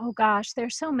oh gosh,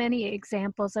 there's so many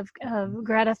examples of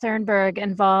Greta Thunberg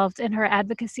involved in her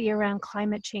advocacy around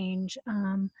climate change.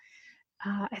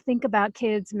 I think about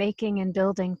kids making and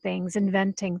building things,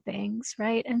 inventing things,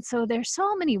 right? And so there's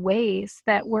so many ways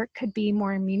that work could be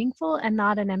more meaningful and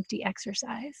not an empty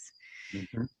exercise.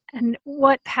 And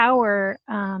what power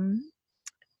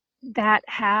that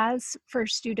has for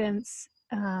students,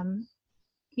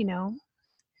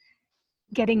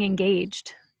 getting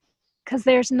engaged. Because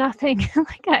there's nothing,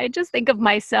 like I just think of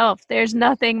myself, there's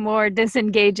nothing more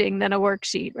disengaging than a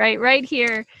worksheet, right? Right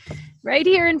here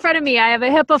in front of me, I have a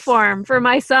HIPAA form for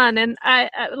my son, and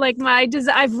I've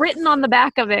written on the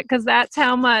back of it because that's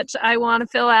how much I want to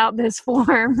fill out this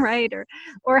form, right?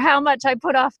 Or how much I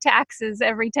put off taxes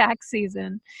every tax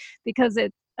season, because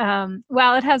it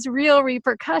while it has real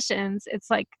repercussions, it's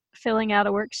like filling out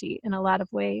a worksheet in a lot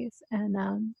of ways. And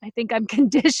I think I'm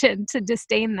conditioned to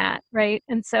disdain that, right?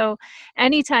 And so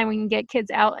anytime we can get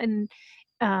kids out and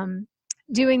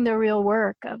doing the real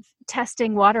work of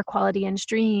testing water quality in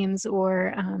streams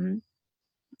or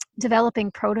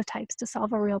developing prototypes to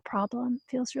solve a real problem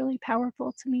feels really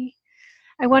powerful to me.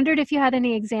 I wondered if you had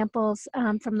any examples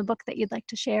from the book that you'd like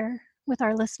to share with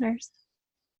our listeners,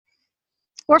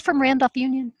 or from Randolph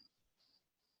Union.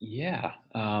 Yeah,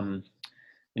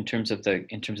 in terms of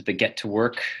the get to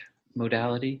work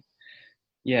modality.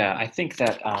 Yeah, I think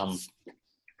that.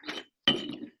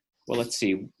 Well, let's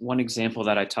see. One example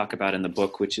that I talk about in the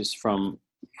book, which is from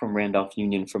Randolph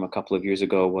Union from a couple of years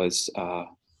ago, was a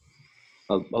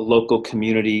local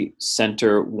community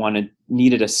center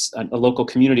needed a local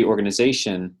community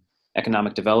organization,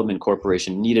 Economic Development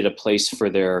Corporation, needed a place for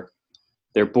their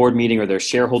board meeting or their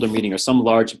shareholder meeting or some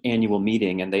large annual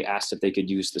meeting, and they asked if they could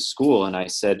use the school. And I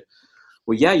said,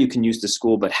 well, yeah, you can use the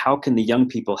school, but how can the young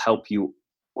people help you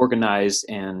organize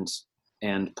and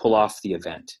pull off the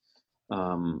event?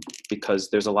 Because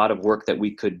there's a lot of work that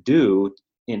we could do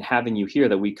in having you here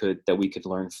that we could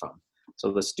learn from.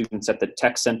 So the students at the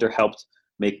tech center helped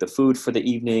make the food for the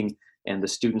evening, and the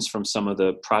students from some of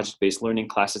the project-based learning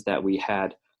classes that we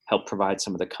had helped provide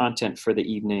some of the content for the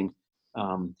evening.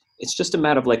 It's just a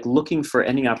matter of like looking for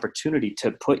any opportunity to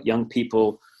put young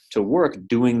people to work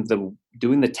doing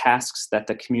the tasks that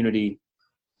the community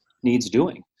needs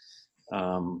doing.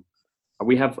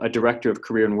 We have a director of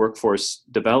career and workforce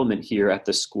development here at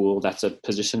the school. That's a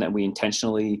position that we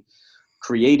intentionally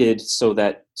created so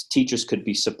that teachers could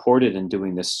be supported in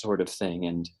doing this sort of thing.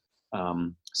 And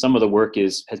some of the work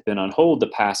has been on hold the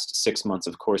past 6 months,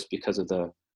 of course, because of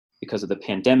the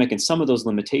pandemic and some of those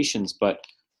limitations. But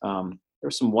there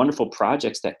are some wonderful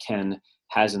projects that Ken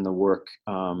has in the works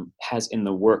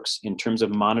in terms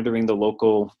of monitoring the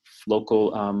local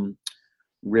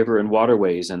river and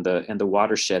waterways and the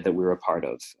watershed that we're a part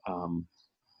of.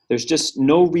 There's just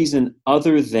no reason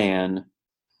other than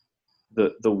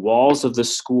the walls of the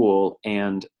school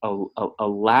and a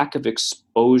lack of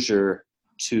exposure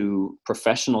to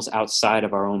professionals outside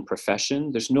of our own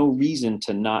profession. There's no reason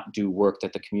to not do work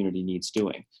that the community needs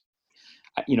doing.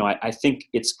 I think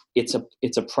it's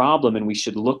a problem, and we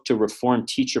should look to reform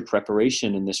teacher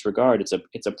preparation in this regard.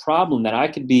 It's a problem that I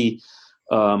could be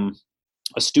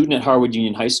a student at Harwood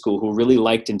Union High School who really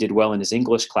liked and did well in his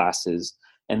English classes,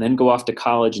 and then go off to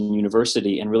college and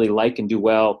university and really like and do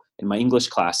well in my English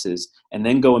classes, and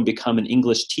then go and become an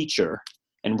English teacher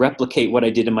and replicate what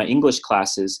I did in my English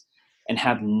classes and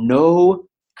have no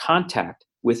contact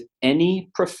with any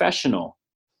professional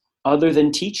other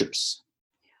than teachers.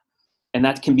 And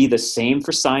that can be the same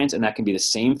for science, and that can be the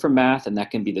same for math, and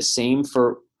that can be the same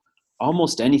for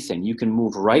almost anything. You can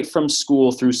move right from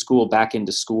school through school back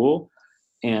into school.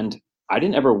 And I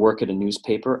didn't ever work at a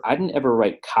newspaper. I didn't ever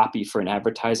write copy for an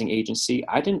advertising agency.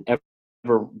 I didn't ever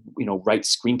write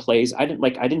screenplays. I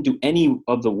didn't do any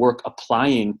of the work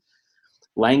applying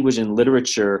language and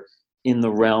literature in the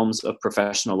realms of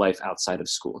professional life outside of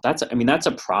school. That's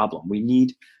a problem. We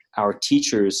need our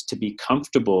teachers to be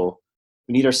comfortable.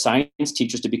 We need our science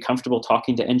teachers to be comfortable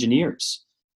talking to engineers.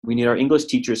 We need our English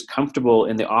teachers comfortable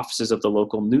in the offices of the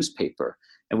local newspaper.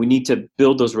 And we need to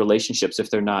build those relationships if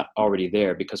they're not already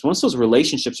there. Because once those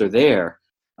relationships are there,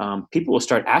 people will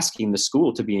start asking the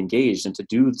school to be engaged and to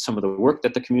do some of the work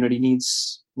that the community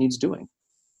needs doing.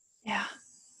 Yeah,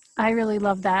 I really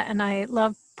love that. And I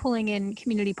love pulling in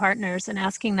community partners and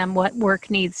asking them what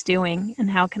work needs doing and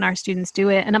how can our students do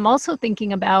it. And I'm also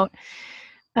thinking about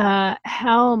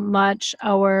how much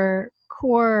our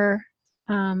core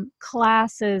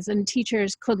classes and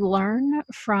teachers could learn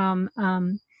from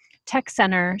tech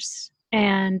centers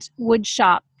and wood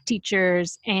shop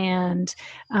teachers. And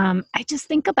I just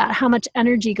think about how much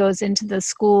energy goes into the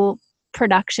school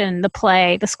production,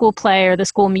 the school play or the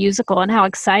school musical, and how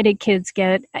excited kids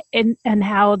get, and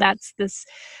how that's this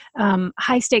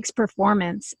high stakes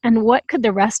performance. And what could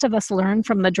the rest of us learn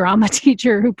from the drama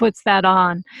teacher who puts that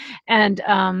on?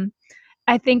 And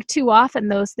I think too often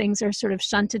those things are sort of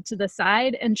shunted to the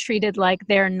side and treated like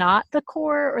they're not the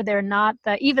core, or they're not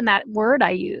even that word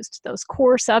I used, those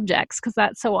core subjects, because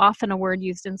that's so often a word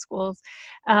used in schools,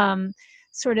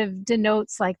 sort of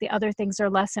denotes like the other things are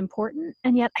less important.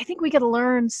 And yet I think we could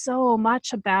learn so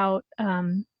much about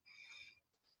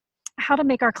how to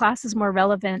make our classes more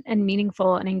relevant and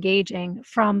meaningful and engaging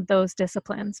from those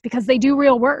disciplines, because they do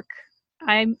real work.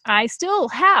 I still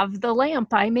have the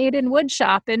lamp I made in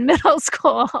woodshop in middle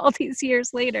school all these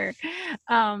years later.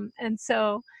 And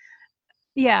so,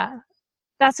 yeah,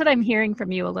 that's what I'm hearing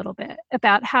from you a little bit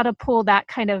about how to pull that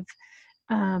kind of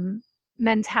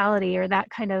mentality or that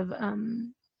kind of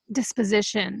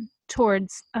disposition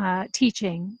towards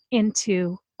teaching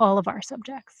into all of our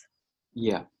subjects.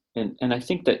 Yeah. And I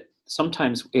think that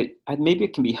sometimes maybe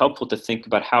it can be helpful to think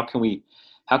about how can we,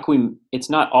 it's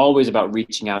not always about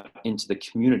reaching out into the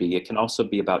community. It can also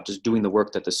be about just doing the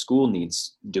work that the school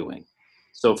needs doing.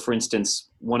 So for instance,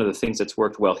 one of the things that's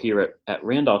worked well here at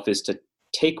Randolph is to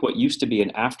take what used to be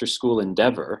an after school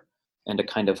endeavor and a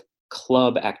kind of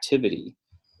club activity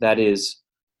that is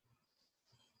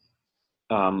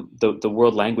the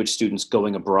world language students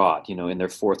going abroad, in their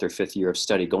 4th or 5th year of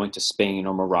study, going to Spain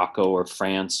or Morocco or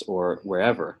France or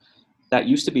wherever. That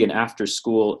used to be an after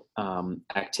school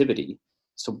activity.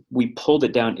 So we pulled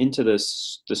it down into the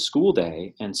school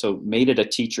day, and so made it a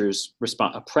teacher's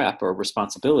a prep or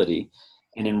responsibility,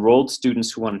 and enrolled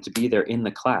students who wanted to be there in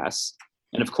the class.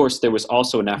 And of course, there was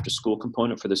also an after school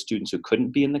component for the students who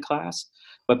couldn't be in the class.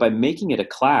 But by making it a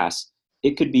class,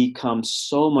 it could become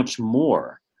so much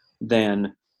more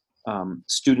than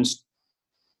students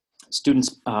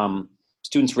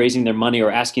raising their money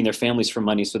or asking their families for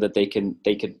money so that they could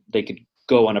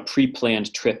go on a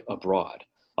pre-planned trip abroad.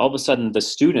 All of a sudden, the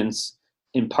students,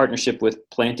 in partnership with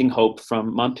Planting Hope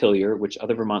from Montpelier, which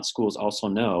other Vermont schools also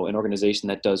know, an organization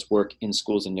that does work in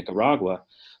schools in Nicaragua,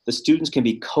 the students can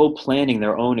be co-planning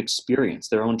their own experience,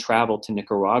 their own travel to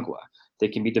Nicaragua. They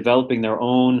can be developing their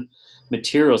own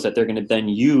materials that they're going to then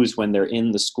use when they're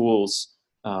in the schools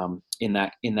in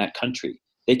that country.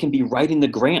 They can be writing the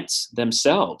grants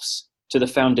themselves to the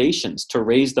foundations to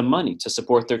raise the money to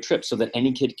support their trip so that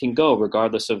any kid can go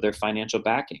regardless of their financial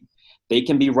backing. They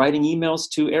can be writing emails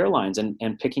to airlines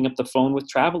and picking up the phone with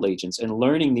travel agents and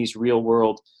learning these real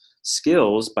world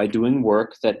skills by doing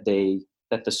work that the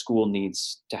school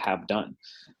needs to have done.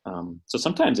 So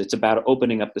sometimes it's about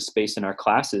opening up the space in our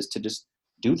classes to just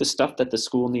do the stuff that the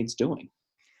school needs doing.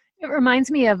 It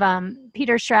reminds me of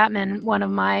Peter Stratman, one of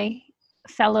my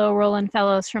fellow Roland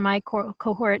Fellows from my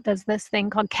cohort, does this thing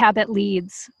called Cabot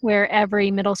Leads, where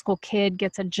every middle school kid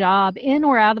gets a job in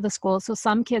or out of the school. So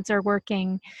some kids are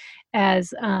working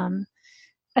as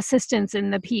assistants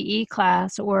in the PE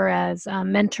class or as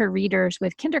mentor readers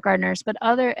with kindergartners, but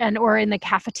or in the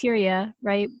cafeteria,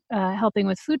 right, helping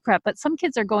with food prep. But some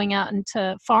kids are going out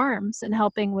into farms and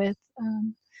helping with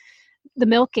the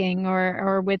milking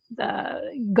or with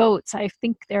goats. I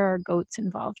think there are goats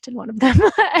involved in one of them,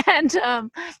 and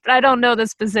but I don't know the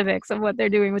specifics of what they're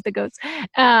doing with the goats.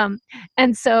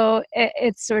 And so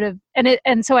it's sort of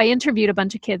and so I interviewed a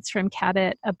bunch of kids from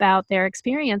Cabot about their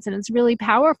experience, and it's really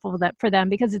powerful that for them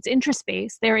because it's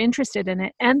interest-based. They're interested in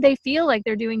it, and they feel like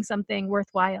they're doing something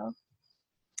worthwhile.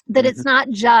 That it's not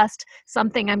just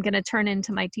something I'm going to turn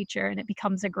into my teacher and it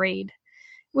becomes a grade,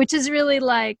 which is really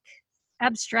like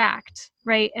abstract,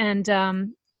 right? And I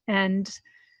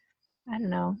don't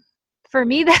know. For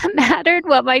me, that mattered.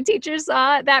 What my teacher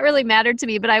saw, that really mattered to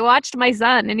me. But I watched my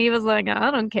son, and he was like, "I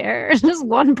don't care. It's just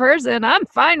one person. I'm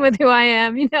fine with who I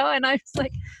am," And I was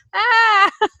like,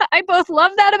 I both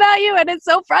love that about you, and it's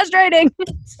so frustrating.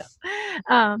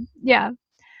 So, yeah.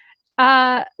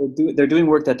 They're doing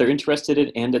work that they're interested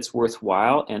in, and it's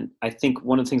worthwhile. And I think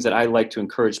one of the things that I like to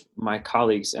encourage my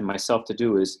colleagues and myself to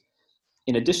do is,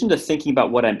 in addition to thinking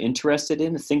about what I'm interested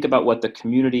in, think about what the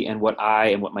community and what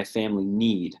my family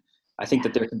need. I think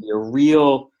that there can be a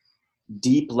real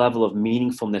deep level of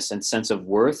meaningfulness and sense of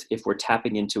worth if we're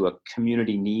tapping into a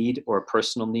community need or a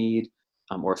personal need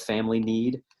or a family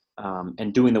need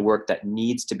and doing the work that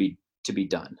needs to be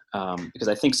done. Because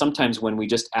I think sometimes when we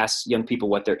just ask young people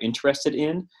what they're interested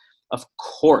in, of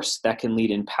course that can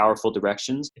lead in powerful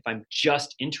directions. If I'm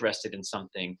just interested in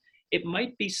something, it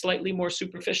might be slightly more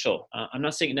superficial. I'm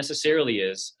not saying it necessarily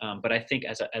is, but I think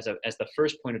as the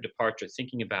first point of departure,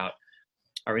 thinking about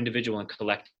our individual and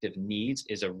collective needs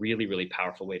is a really, really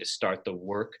powerful way to start the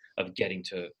work of getting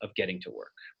to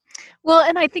work. Well,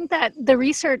 and I think that the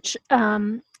research,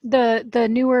 the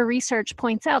newer research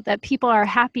points out that people are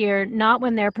happier not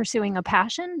when they're pursuing a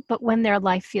passion, but when their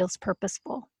life feels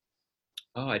purposeful.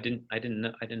 Oh, I didn't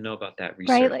know about that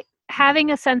research. Right, like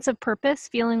having a sense of purpose,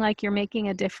 feeling like you're making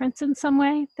a difference in some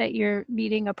way, that you're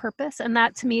meeting a purpose, and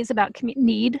that to me is about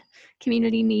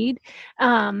community need,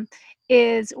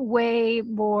 is way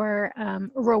more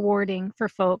rewarding for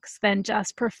folks than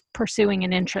just pursuing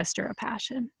an interest or a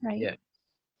passion, right?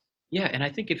 Yeah, and I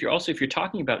think if you're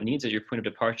talking about needs as your point of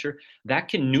departure, that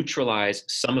can neutralize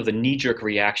some of the knee-jerk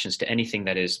reactions to anything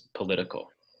that is political.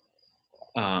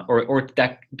 Or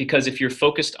that, because if you're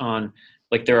focused on,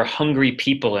 like, there are hungry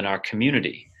people in our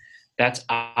community, that's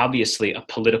obviously a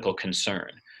political concern.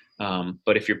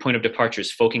 But if your point of departure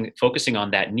is focusing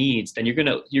on that needs, then you're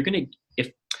gonna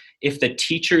if the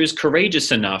teacher is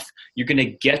courageous enough, you're gonna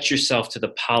get yourself to the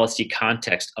policy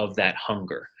context of that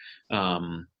hunger.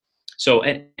 So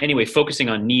anyway, focusing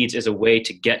on needs is a way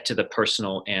to get to the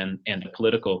personal and the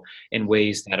political in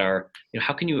ways that are,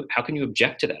 how can you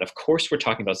object to that? Of course, we're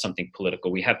talking about something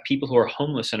political. We have people who are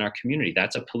homeless in our community.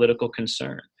 That's a political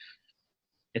concern.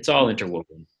 It's all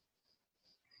interwoven.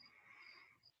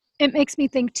 It makes me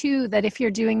think too that if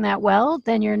you're doing that well,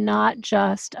 then you're not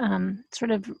just sort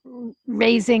of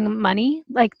raising money,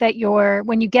 like that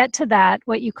when you get to that,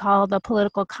 what you call the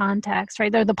political context,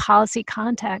 right? Or the policy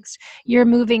context, you're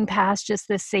moving past just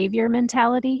this savior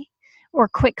mentality or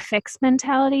quick fix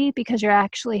mentality, because you're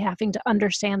actually having to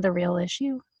understand the real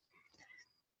issue.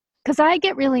 Because I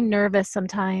get really nervous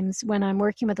sometimes when I'm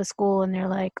working with a school and they're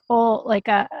like,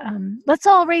 let's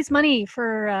all raise money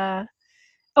for a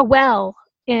well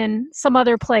in some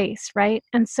other place, right?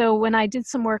 And so when I did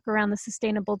some work around the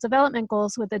sustainable development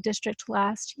goals with the district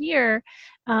last year,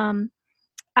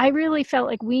 I really felt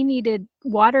like we needed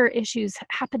water issues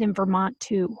happen in Vermont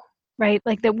too, right?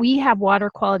 Like that we have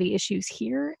water quality issues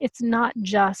here. It's not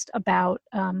just about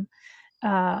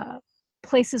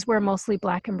places where mostly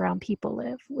Black and brown people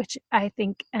live, which I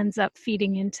think ends up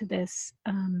feeding into this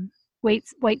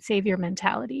white savior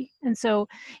mentality. And so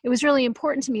it was really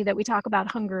important to me that we talk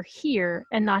about hunger here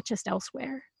and not just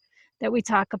elsewhere, that we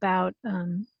talk about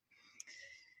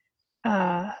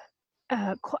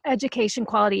education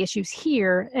quality issues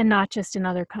here and not just in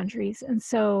other countries. And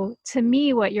so to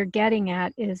me, what you're getting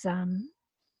at is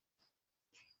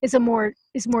more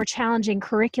challenging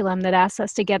curriculum that asks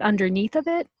us to get underneath of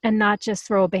it and not just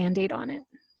throw a Band-Aid on it.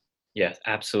 Yes,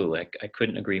 absolutely. I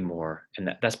couldn't agree more.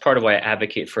 And that's part of why I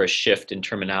advocate for a shift in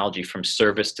terminology from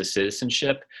service to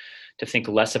citizenship, to think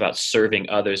less about serving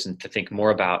others and to think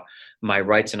more about my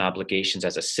rights and obligations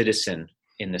as a citizen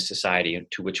in the society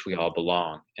to which we all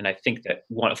belong. And I think that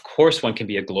one can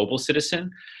be a global citizen,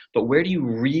 but where do you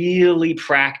really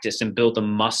practice and build a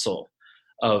muscle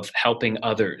of helping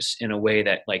others in a way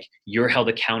that like you're held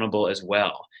accountable as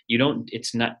well?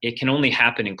 It can only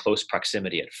happen in close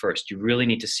proximity at first. You really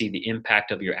need to see the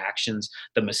impact of your actions,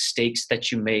 the mistakes that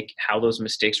you make, how those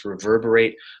mistakes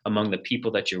reverberate among the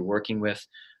people that you're working with.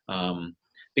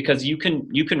 Because you can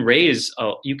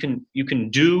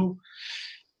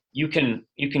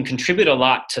contribute a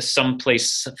lot to some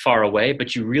place far away,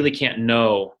 but you really can't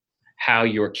know how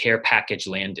your care package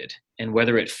landed and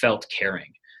whether it felt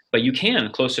caring. But you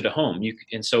can closer to home.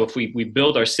 And so if we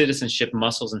build our citizenship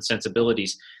muscles and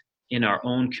sensibilities in our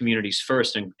own communities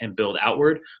first and build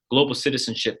outward, global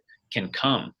citizenship can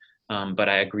come. But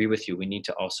I agree with you. We need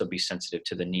to also be sensitive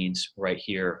to the needs right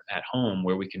here at home,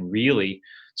 where we can really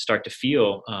start to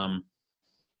feel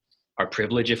our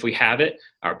privilege if we have it,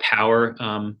 our power,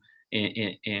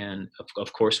 and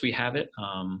of course we have it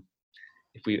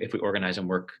if we organize and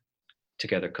work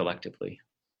together collectively.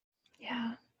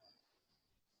 Yeah.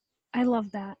 I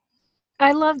love that.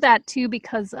 I love that too,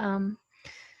 because I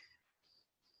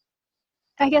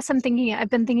guess I've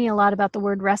been thinking a lot about the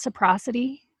word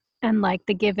reciprocity and like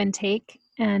the give and take.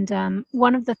 And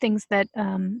one of the things that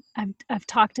I've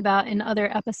talked about in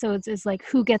other episodes is like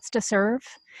who gets to serve.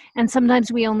 And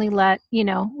sometimes we only let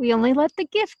the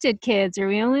gifted kids, or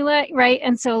we only let, right?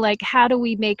 And so like, how do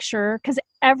we make sure, because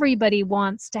everybody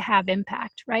wants to have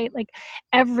impact, right? Like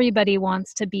everybody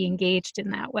wants to be engaged in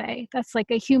that way. That's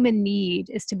like a human need,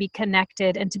 is to be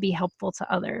connected and to be helpful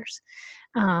to others.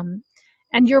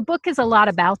 And your book is a lot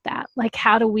about that. Like,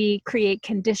 how do we create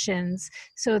conditions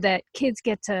so that kids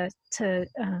get to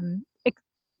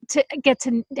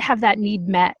have that need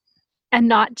met, and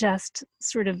not just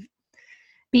sort of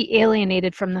be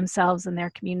alienated from themselves and their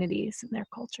communities and their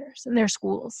cultures and their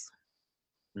schools.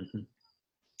 Mm-hmm.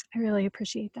 I really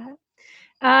appreciate that.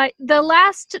 The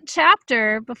last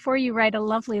chapter before you write a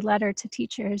lovely letter to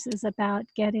teachers is about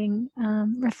getting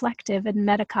reflective and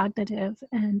metacognitive,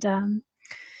 and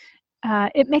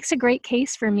it makes a great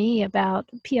case for me about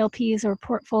PLPs or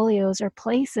portfolios or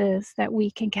places that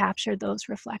we can capture those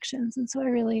reflections. And so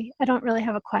I don't really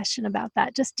have a question about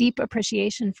that, just deep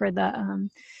appreciation for the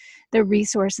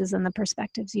resources and the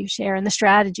perspectives you share and the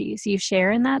strategies you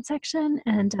share in that section.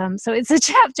 And so it's a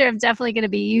chapter I'm definitely going to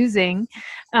be using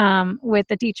with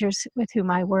the teachers with whom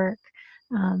I work.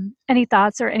 Any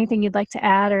thoughts or anything you'd like to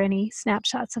add, or any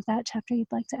snapshots of that chapter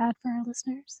you'd like to add for our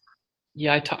listeners?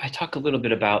 Yeah, I talk a little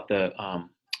bit about the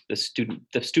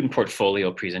student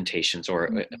portfolio presentations, or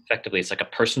effectively it's like a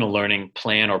personal learning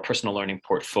plan or personal learning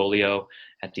portfolio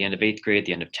at the end of 8th grade,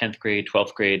 the end of 10th grade,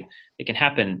 12th grade. It can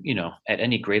happen, at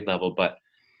any grade level, but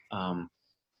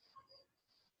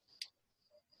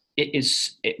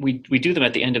we do them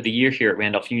at the end of the year here at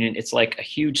Randolph Union. It's like a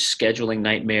huge scheduling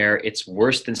nightmare. It's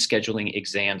worse than scheduling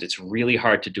exams. It's really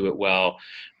hard to do it well,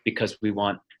 because we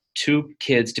want two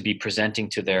kids to be presenting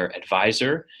to their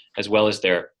advisor, as well as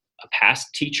a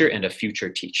past teacher and a future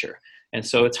teacher. And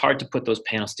so it's hard to put those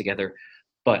panels together,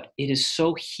 but it is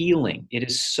so healing. It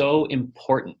is so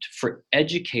important for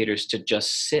educators to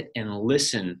just sit and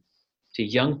listen to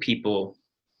young people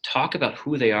talk about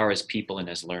who they are as people and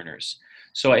as learners.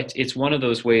 So it's one of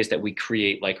those ways that we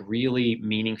create like really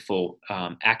meaningful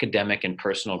academic and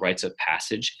personal rites of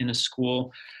passage in a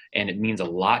school. And it means a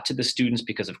lot to the students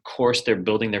because, of course, they're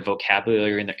building their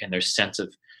vocabulary and their sense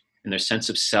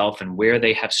of self, and where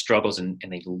they have struggles, and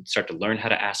they start to learn how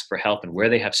to ask for help, and where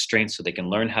they have strengths so they can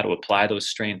learn how to apply those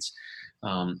strengths.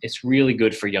 It's really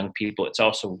good for young people. It's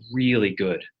also really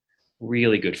good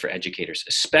for educators,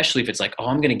 especially if it's like, oh,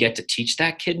 I'm going to get to teach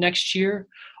that kid next year,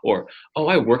 or, oh,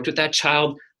 I worked with that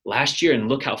child last year and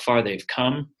look how far they've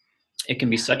come. It can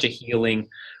be such a healing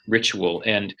ritual,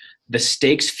 and the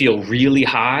stakes feel really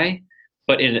high,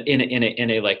 but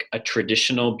in a like a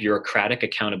traditional bureaucratic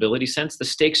accountability sense, the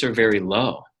stakes are very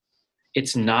low.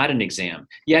 It's not an exam.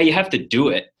 Yeah, you have to do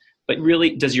it, but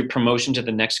really, does your promotion to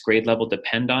the next grade level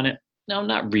depend on it? No,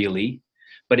 not really.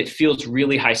 But it feels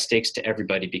really high stakes to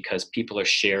everybody because people are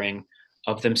sharing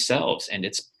of themselves, and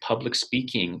it's public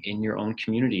speaking in your own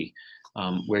community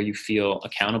where you feel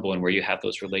accountable and where you have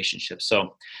those relationships.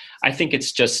 So I think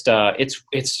it's just, it's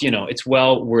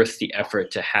well worth the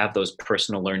effort to have those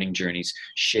personal learning journeys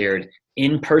shared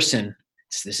in person.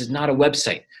 This is not a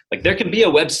website. Like there can be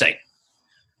a website.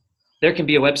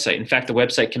 In fact, the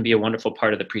website can be a wonderful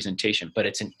part of the presentation, but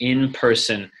it's an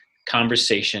in-person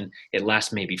conversation. It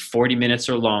lasts maybe 40 minutes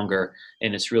or longer,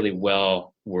 and it's really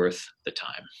well worth the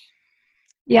time.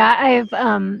 Yeah, I've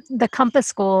the Compass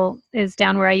School is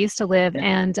down where I used to live,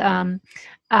 and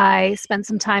I spent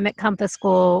some time at Compass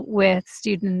School with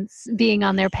students being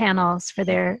on their panels for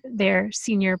their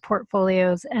senior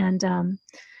portfolios, and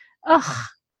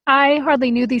I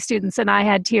hardly knew these students, and I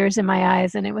had tears in my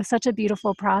eyes, and it was such a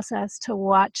beautiful process to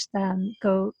watch them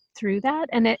go through that.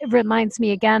 And it reminds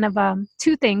me again of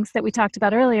two things that we talked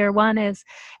about earlier. One is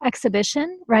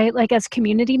exhibition, right? Like as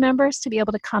community members to be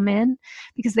able to come in,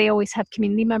 because they always have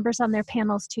community members on their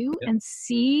panels too, and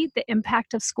see the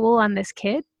impact of school on this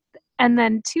kid. And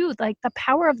then two, like the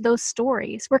power of those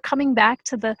stories. We're coming back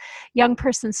to the young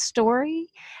person's story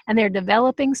and their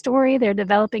developing story, their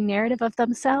developing narrative of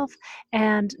themselves,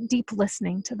 and deep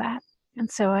listening to that. And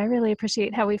so I really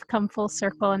appreciate how we've come full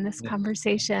circle in this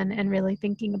conversation and really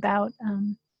thinking about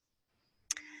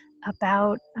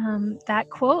that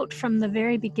quote from the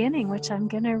very beginning, which I'm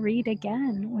going to read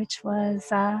again, which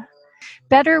was,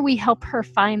 better we help her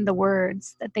find the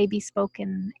words that they be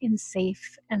spoken in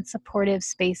safe and supportive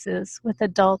spaces with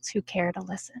adults who care to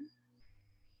listen.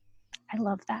 I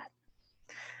love that.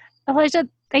 Elijah,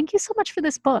 thank you so much for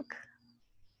this book.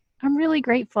 I'm really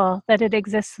grateful that it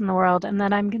exists in the world and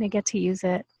that I'm going to get to use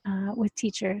it with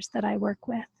teachers that I work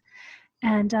with.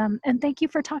 And thank you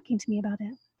for talking to me about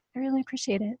it. I really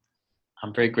appreciate it.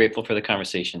 I'm very grateful for the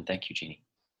conversation. Thank you, Jeanie.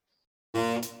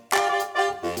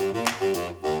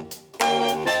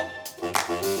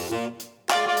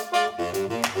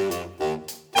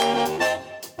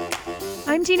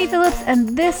 I'm Jeanie Phillips,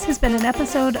 and this has been an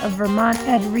episode of Vermont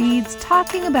Ed Reads,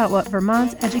 talking about what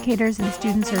Vermont's educators and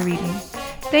students are reading.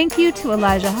 Thank you to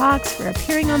Elijah Hawkes for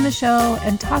appearing on the show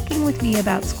and talking with me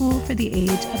about School for the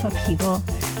Age of Upheaval.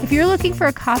 If you're looking for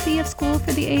a copy of School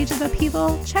for the Age of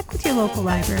Upheaval, check with your local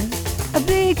library. A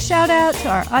big shout out to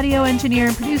our audio engineer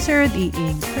and producer, the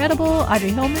incredible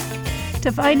Audrey Hillman.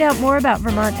 To find out more about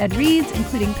Vermont Ed Reads,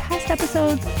 including past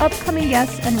episodes, upcoming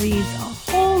guests, and reads,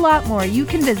 a whole lot more, you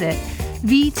can visit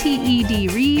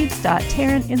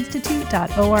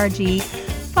vtedreads.tarrantinstitute.org.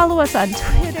 Follow us on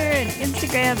Twitter and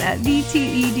Instagram at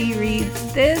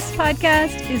vtedreads. This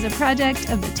podcast is a project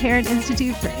of the Tarrant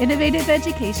Institute for Innovative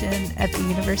Education at the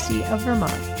University of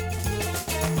Vermont.